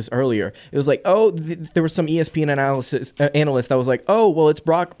tweeted about this earlier, it was like, there was some ESPN analyst that was like, well, it's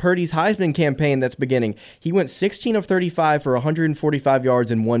Brock Purdy's Heisman campaign that's beginning. He went 16 of 35 for 145 yards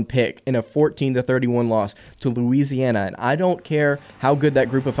and 1 pick in a 14-31 loss to Louisiana. And I don't care how good that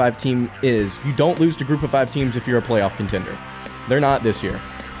Group of 5 team is. You don't lose to Group of 5 teams if you're a playoff contender. They're not this year.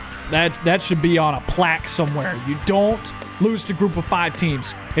 That should be on a plaque somewhere. You don't lose to Group of 5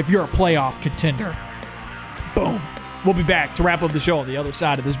 teams if you're a playoff contender. Boom. We'll be back to wrap up the show on the other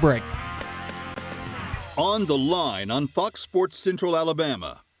side of this break. On the Line on Fox Sports Central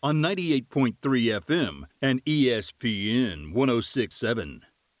Alabama on 98.3 FM and ESPN 106.7.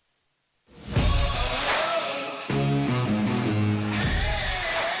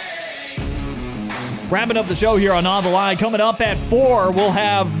 Wrapping up the show here on The Line. Coming up at 4, we'll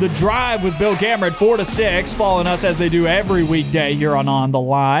have The Drive with Bill Cameron, 4 to 6, following us as they do every weekday here on The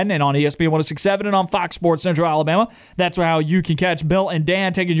Line and on ESPN 106.7 and on Fox Sports Central Alabama. That's how you can catch Bill and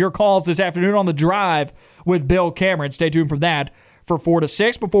Dan taking your calls this afternoon on The Drive with Bill Cameron. Stay tuned for that for 4 to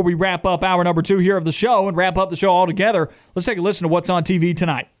 6. Before we wrap up hour number 2 here of the show and wrap up the show all together, let's take a listen to what's on TV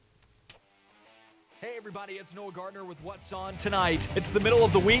tonight. Everybody, it's Noah Gardner with What's On Tonight. It's the middle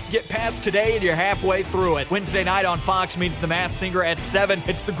of the week. Get past today and you're halfway through it. Wednesday night on Fox meets The Masked Singer at 7.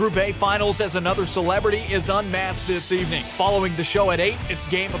 It's the Group A finals as another celebrity is unmasked this evening. Following the show at 8, it's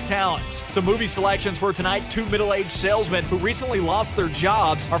Game of Talents. Some movie selections for tonight. 2 middle-aged salesmen who recently lost their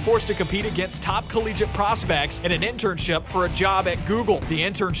jobs are forced to compete against top collegiate prospects in an internship for a job at Google. The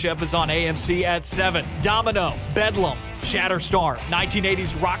internship is on AMC at 7. Domino, Bedlam, Shatterstar,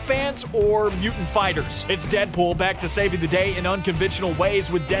 1980s rock bands, or mutant fighters. It's Deadpool back to saving the day in unconventional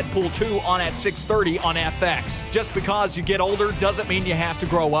ways with Deadpool 2 on at 6:30 on FX. Just because you get older doesn't mean you have to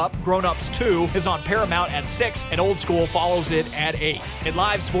grow up. Grown Ups 2 is on Paramount at 6, and Old School follows it at 8. In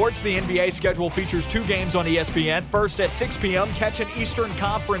live sports, the NBA schedule features 2 games on ESPN. First at 6 p.m., catch an Eastern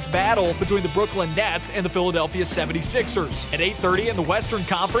Conference battle between the Brooklyn Nets and the Philadelphia 76ers. At 8:30 in the Western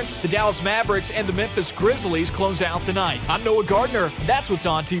Conference, the Dallas Mavericks and the Memphis Grizzlies close out the night. I'm Noah Gardner. That's what's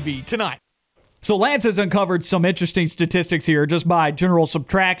on TV tonight. So Lance has uncovered some interesting statistics here just by general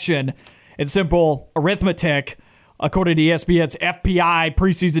subtraction and simple arithmetic. According to ESPN's FPI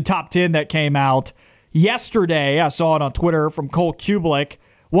preseason top 10 that came out yesterday, I saw it on Twitter from Cole Kubelik.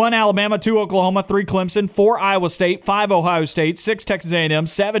 1 Alabama, 2 Oklahoma, 3 Clemson, 4 Iowa State, 5 Ohio State, 6 Texas A&M,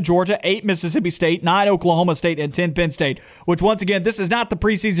 7 Georgia, 8 Mississippi State, 9 Oklahoma State, and 10 Penn State, which once again, this is not the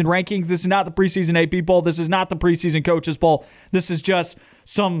preseason rankings. This is not the preseason AP poll. This is not the preseason coaches poll. This is just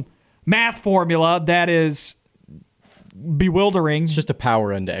some math formula that is bewildering. It's just a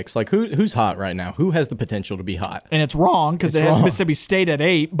power index. Like, who's hot right now? Who has the potential to be hot? And it's wrong because it has Mississippi State at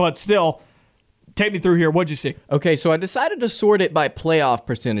 8, but still, take me through here. What'd you see? Okay, so I decided to sort it by playoff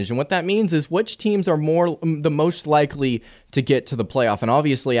percentage, and what that means is which teams are the most likely to get to the playoff. And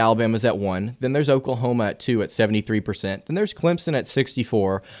obviously Alabama's at 1. Then there's Oklahoma at 2 at 73%. Then there's Clemson at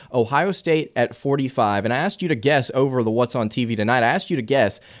 64. Ohio State at 45. And I asked you to guess over the What's on TV Tonight. I asked you to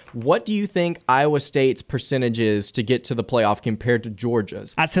guess, what do you think Iowa State's percentage is to get to the playoff compared to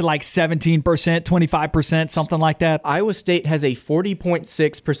Georgia's? I said like 17%, 25%, something like that. Iowa State has a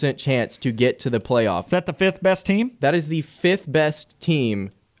 40.6% chance to get to the playoff. Is that the 5th best team? That is the 5th best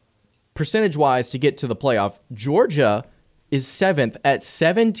team percentage-wise to get to the playoff. Georgia is 7th at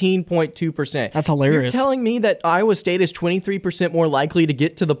 17.2%. That's hilarious. You're telling me that Iowa State is 23% more likely to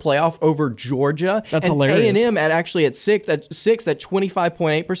get to the playoff over Georgia? That's hilarious. A&M at 6th at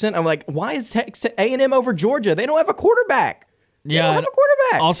 25.8%. I'm like, why is A&M over Georgia? They don't have a quarterback. They don't have a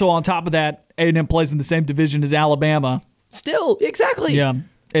quarterback. Also, on top of that, A&M plays in the same division as Alabama. Still, exactly. Yeah.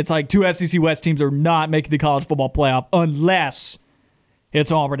 It's like 2 SEC West teams are not making the college football playoff unless it's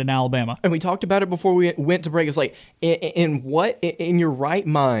Auburn and Alabama. And we talked about it before we went to break. It's like, in your right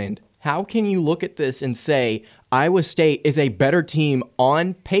mind, how can you look at this and say Iowa State is a better team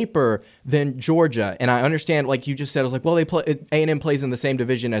on paper than Georgia? And I understand, like you just said, I was like, well, A&M plays in the same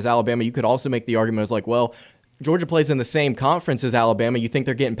division as Alabama. You could also make the argument as like, well, Georgia plays in the same conference as Alabama. You think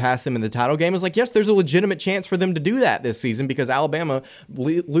they're getting past them in the title game? It's like, yes, there's a legitimate chance for them to do that this season because Alabama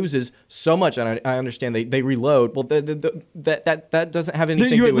loses so much, and I understand they reload. Well, that doesn't have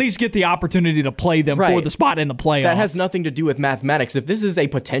anything to do with... You at least get the opportunity to play them for the spot in the playoff. That has nothing to do with mathematics. If this is a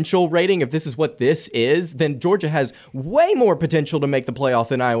potential rating, if this is what this is, then Georgia has way more potential to make the playoff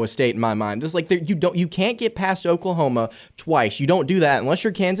than Iowa State in my mind. Just like you can't get past Oklahoma twice. You don't do that unless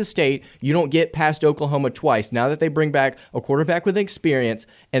you're Kansas State. You don't get past Oklahoma twice. Now that they bring back a quarterback with experience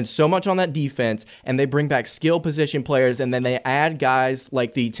and so much on that defense, and they bring back skill position players, and then they add guys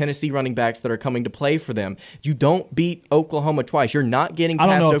like the Tennessee running backs that are coming to play for them, you don't beat Oklahoma twice. You're not getting past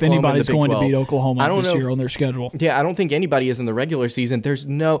Oklahoma. I don't know if anybody's going to beat Oklahoma this year on their schedule. Yeah, I don't think anybody is in the regular season. There's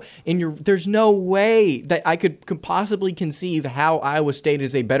no way that I could possibly conceive how Iowa State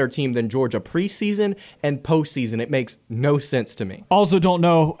is a better team than Georgia preseason and postseason. It makes no sense to me. Also, don't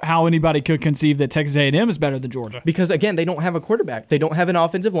know how anybody could conceive that Texas A&M is better than Georgia. Because, again, they don't have a quarterback. They don't have an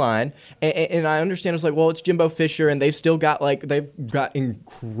offensive line. And I understand it's like, well, it's Jimbo Fisher, and they've still got, they've got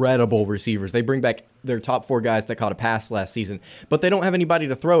incredible receivers. They bring back their top 4 guys that caught a pass last season. But they don't have anybody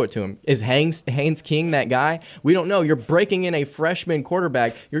to throw it to him. Is Haynes King that guy? We don't know. You're breaking in a freshman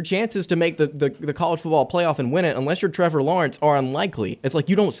quarterback. Your chances to make the college football playoff and win it, unless you're Trevor Lawrence, are unlikely. It's like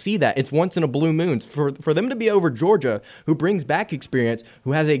you don't see that. It's once in a blue moon. For them to be over Georgia, who brings back experience,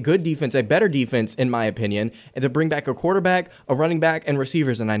 who has a good defense, a better defense, in my opinion, and to bring back a quarterback, a running back, and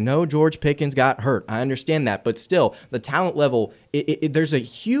receivers. And I know George Pickens got hurt. I understand that. But still, the talent level, there's a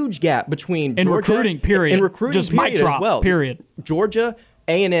huge gap between Georgia... recruiting, period. In recruiting, just period, mic drop, as well. Period. Georgia,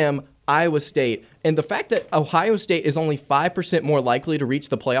 A&M, Iowa State. And the fact that Ohio State is only 5% more likely to reach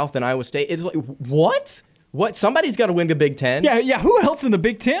the playoff than Iowa State is like, what? What? Somebody's got to win the Big Ten. Yeah. Who else in the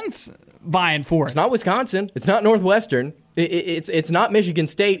Big Ten's vying for it? It's not Wisconsin. It's not Northwestern. It's not Michigan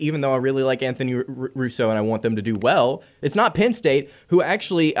State, even though I really like Anthony Russo and I want them to do well. It's not Penn State, who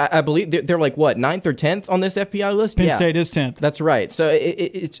actually, I believe, they're like, what, 9th or 10th on this FPI list? Penn State is 10th. That's right. So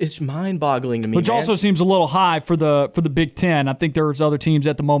it's mind-boggling to me, Which also seems a little high for the Big Ten. I think there's other teams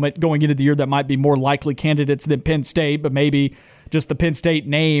at the moment going into the year that might be more likely candidates than Penn State, but maybe just the Penn State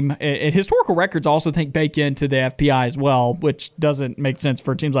name. And historical records also think bake into the FPI as well, which doesn't make sense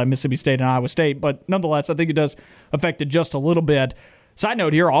for teams like Mississippi State and Iowa State. But nonetheless, I think it does affect it just a little bit. Side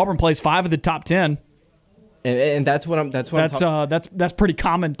note here: Auburn plays 5 of the top 10. And that's what I'm talking. That's pretty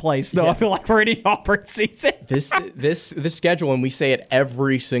commonplace, though. Yeah. I feel like for any Auburn season. this schedule, and we say it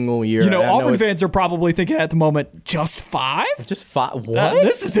every single year. Auburn fans are probably thinking at the moment, just 5? Just 5? What?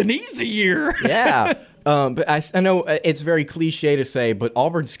 This is an easy year. Yeah. But I know it's very cliche to say, but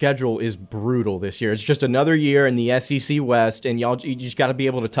Auburn's schedule is brutal this year. It's just another year in the SEC West, and you just got to be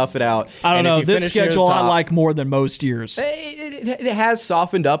able to tough it out. I don't know. This schedule I like more than most years. It has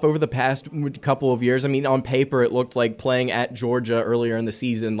softened up over the past couple of years. I mean, on paper, it looked like playing at Georgia earlier in the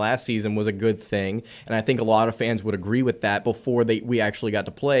season, last season, was a good thing, and I think a lot of fans would agree with that before we actually got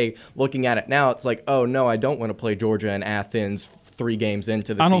to play. Looking at it now, it's like, oh, no, I don't want to play Georgia and Athens 3 games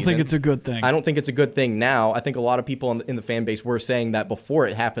into the I season. don't think it's a good thing. I don't think it's a good thing now. I think a lot of people in the fan base were saying that before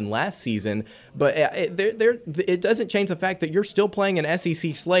it happened last season. But it doesn't change the fact that you're still playing an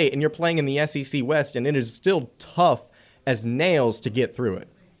SEC slate and you're playing in the SEC West, and it is still tough as nails to get through it.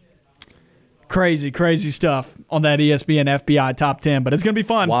 Crazy stuff on that ESPN FBI top 10, but it's going to be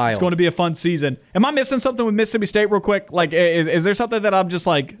fun. Wild. It's going to be a fun season. Am I missing something with Mississippi State real quick? Like, is there something that I'm just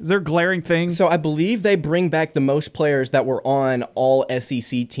like, is there a glaring thing? So I believe they bring back the most players that were on all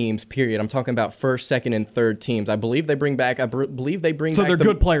SEC teams, period. I'm talking about first, second, and third teams. I believe they bring back, So their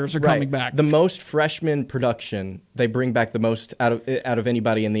good players are coming back. The most freshman production, they bring back the most out of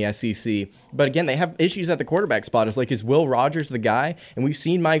anybody in the SEC. But again, they have issues at the quarterback spot. It's like, is Will Rogers the guy? And we've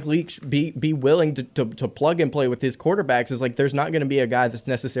seen Mike Leach be willing to plug and play with his quarterbacks. Is like, there's not going to be a guy that's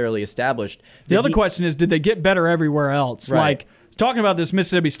necessarily established. The other question is, did they get better everywhere else? Right. Like, talking about this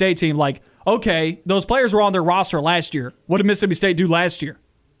Mississippi State team, like, okay, those players were on their roster last year. What did Mississippi State do last year?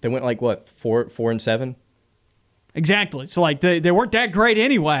 They went like, what, 4-7? Exactly. So, like, they weren't that great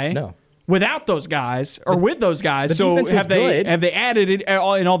anyway. No. Without those guys, or with those guys. The So defense was have good. they added it in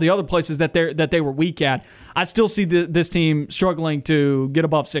all the other places that they were weak at? I still see this team struggling to get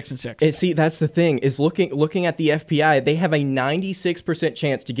above 6-6. See, that's the thing, is looking at the FPI, they have a 96%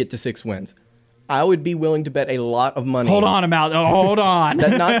 chance to get to 6 wins. I would be willing to bet a lot of money. Hold on, hold on.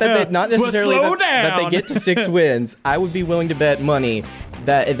 Not necessarily Slow that they down. get to 6 wins. I would be willing to bet money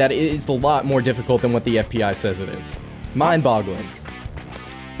that it is a lot more difficult than what the FPI says it is. Mind-boggling.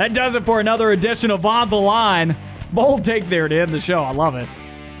 That does it for another edition of On the Line. Bold take there to end the show. I love it.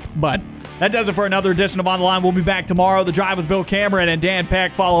 But that does it for another edition of On the Line. We'll be back tomorrow. The Drive with Bill Cameron and Dan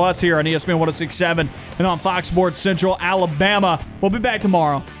Peck. Follow us here on ESPN 106.7 and on Fox Sports Central Alabama. We'll be back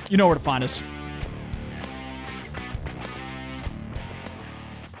tomorrow. You know where to find us.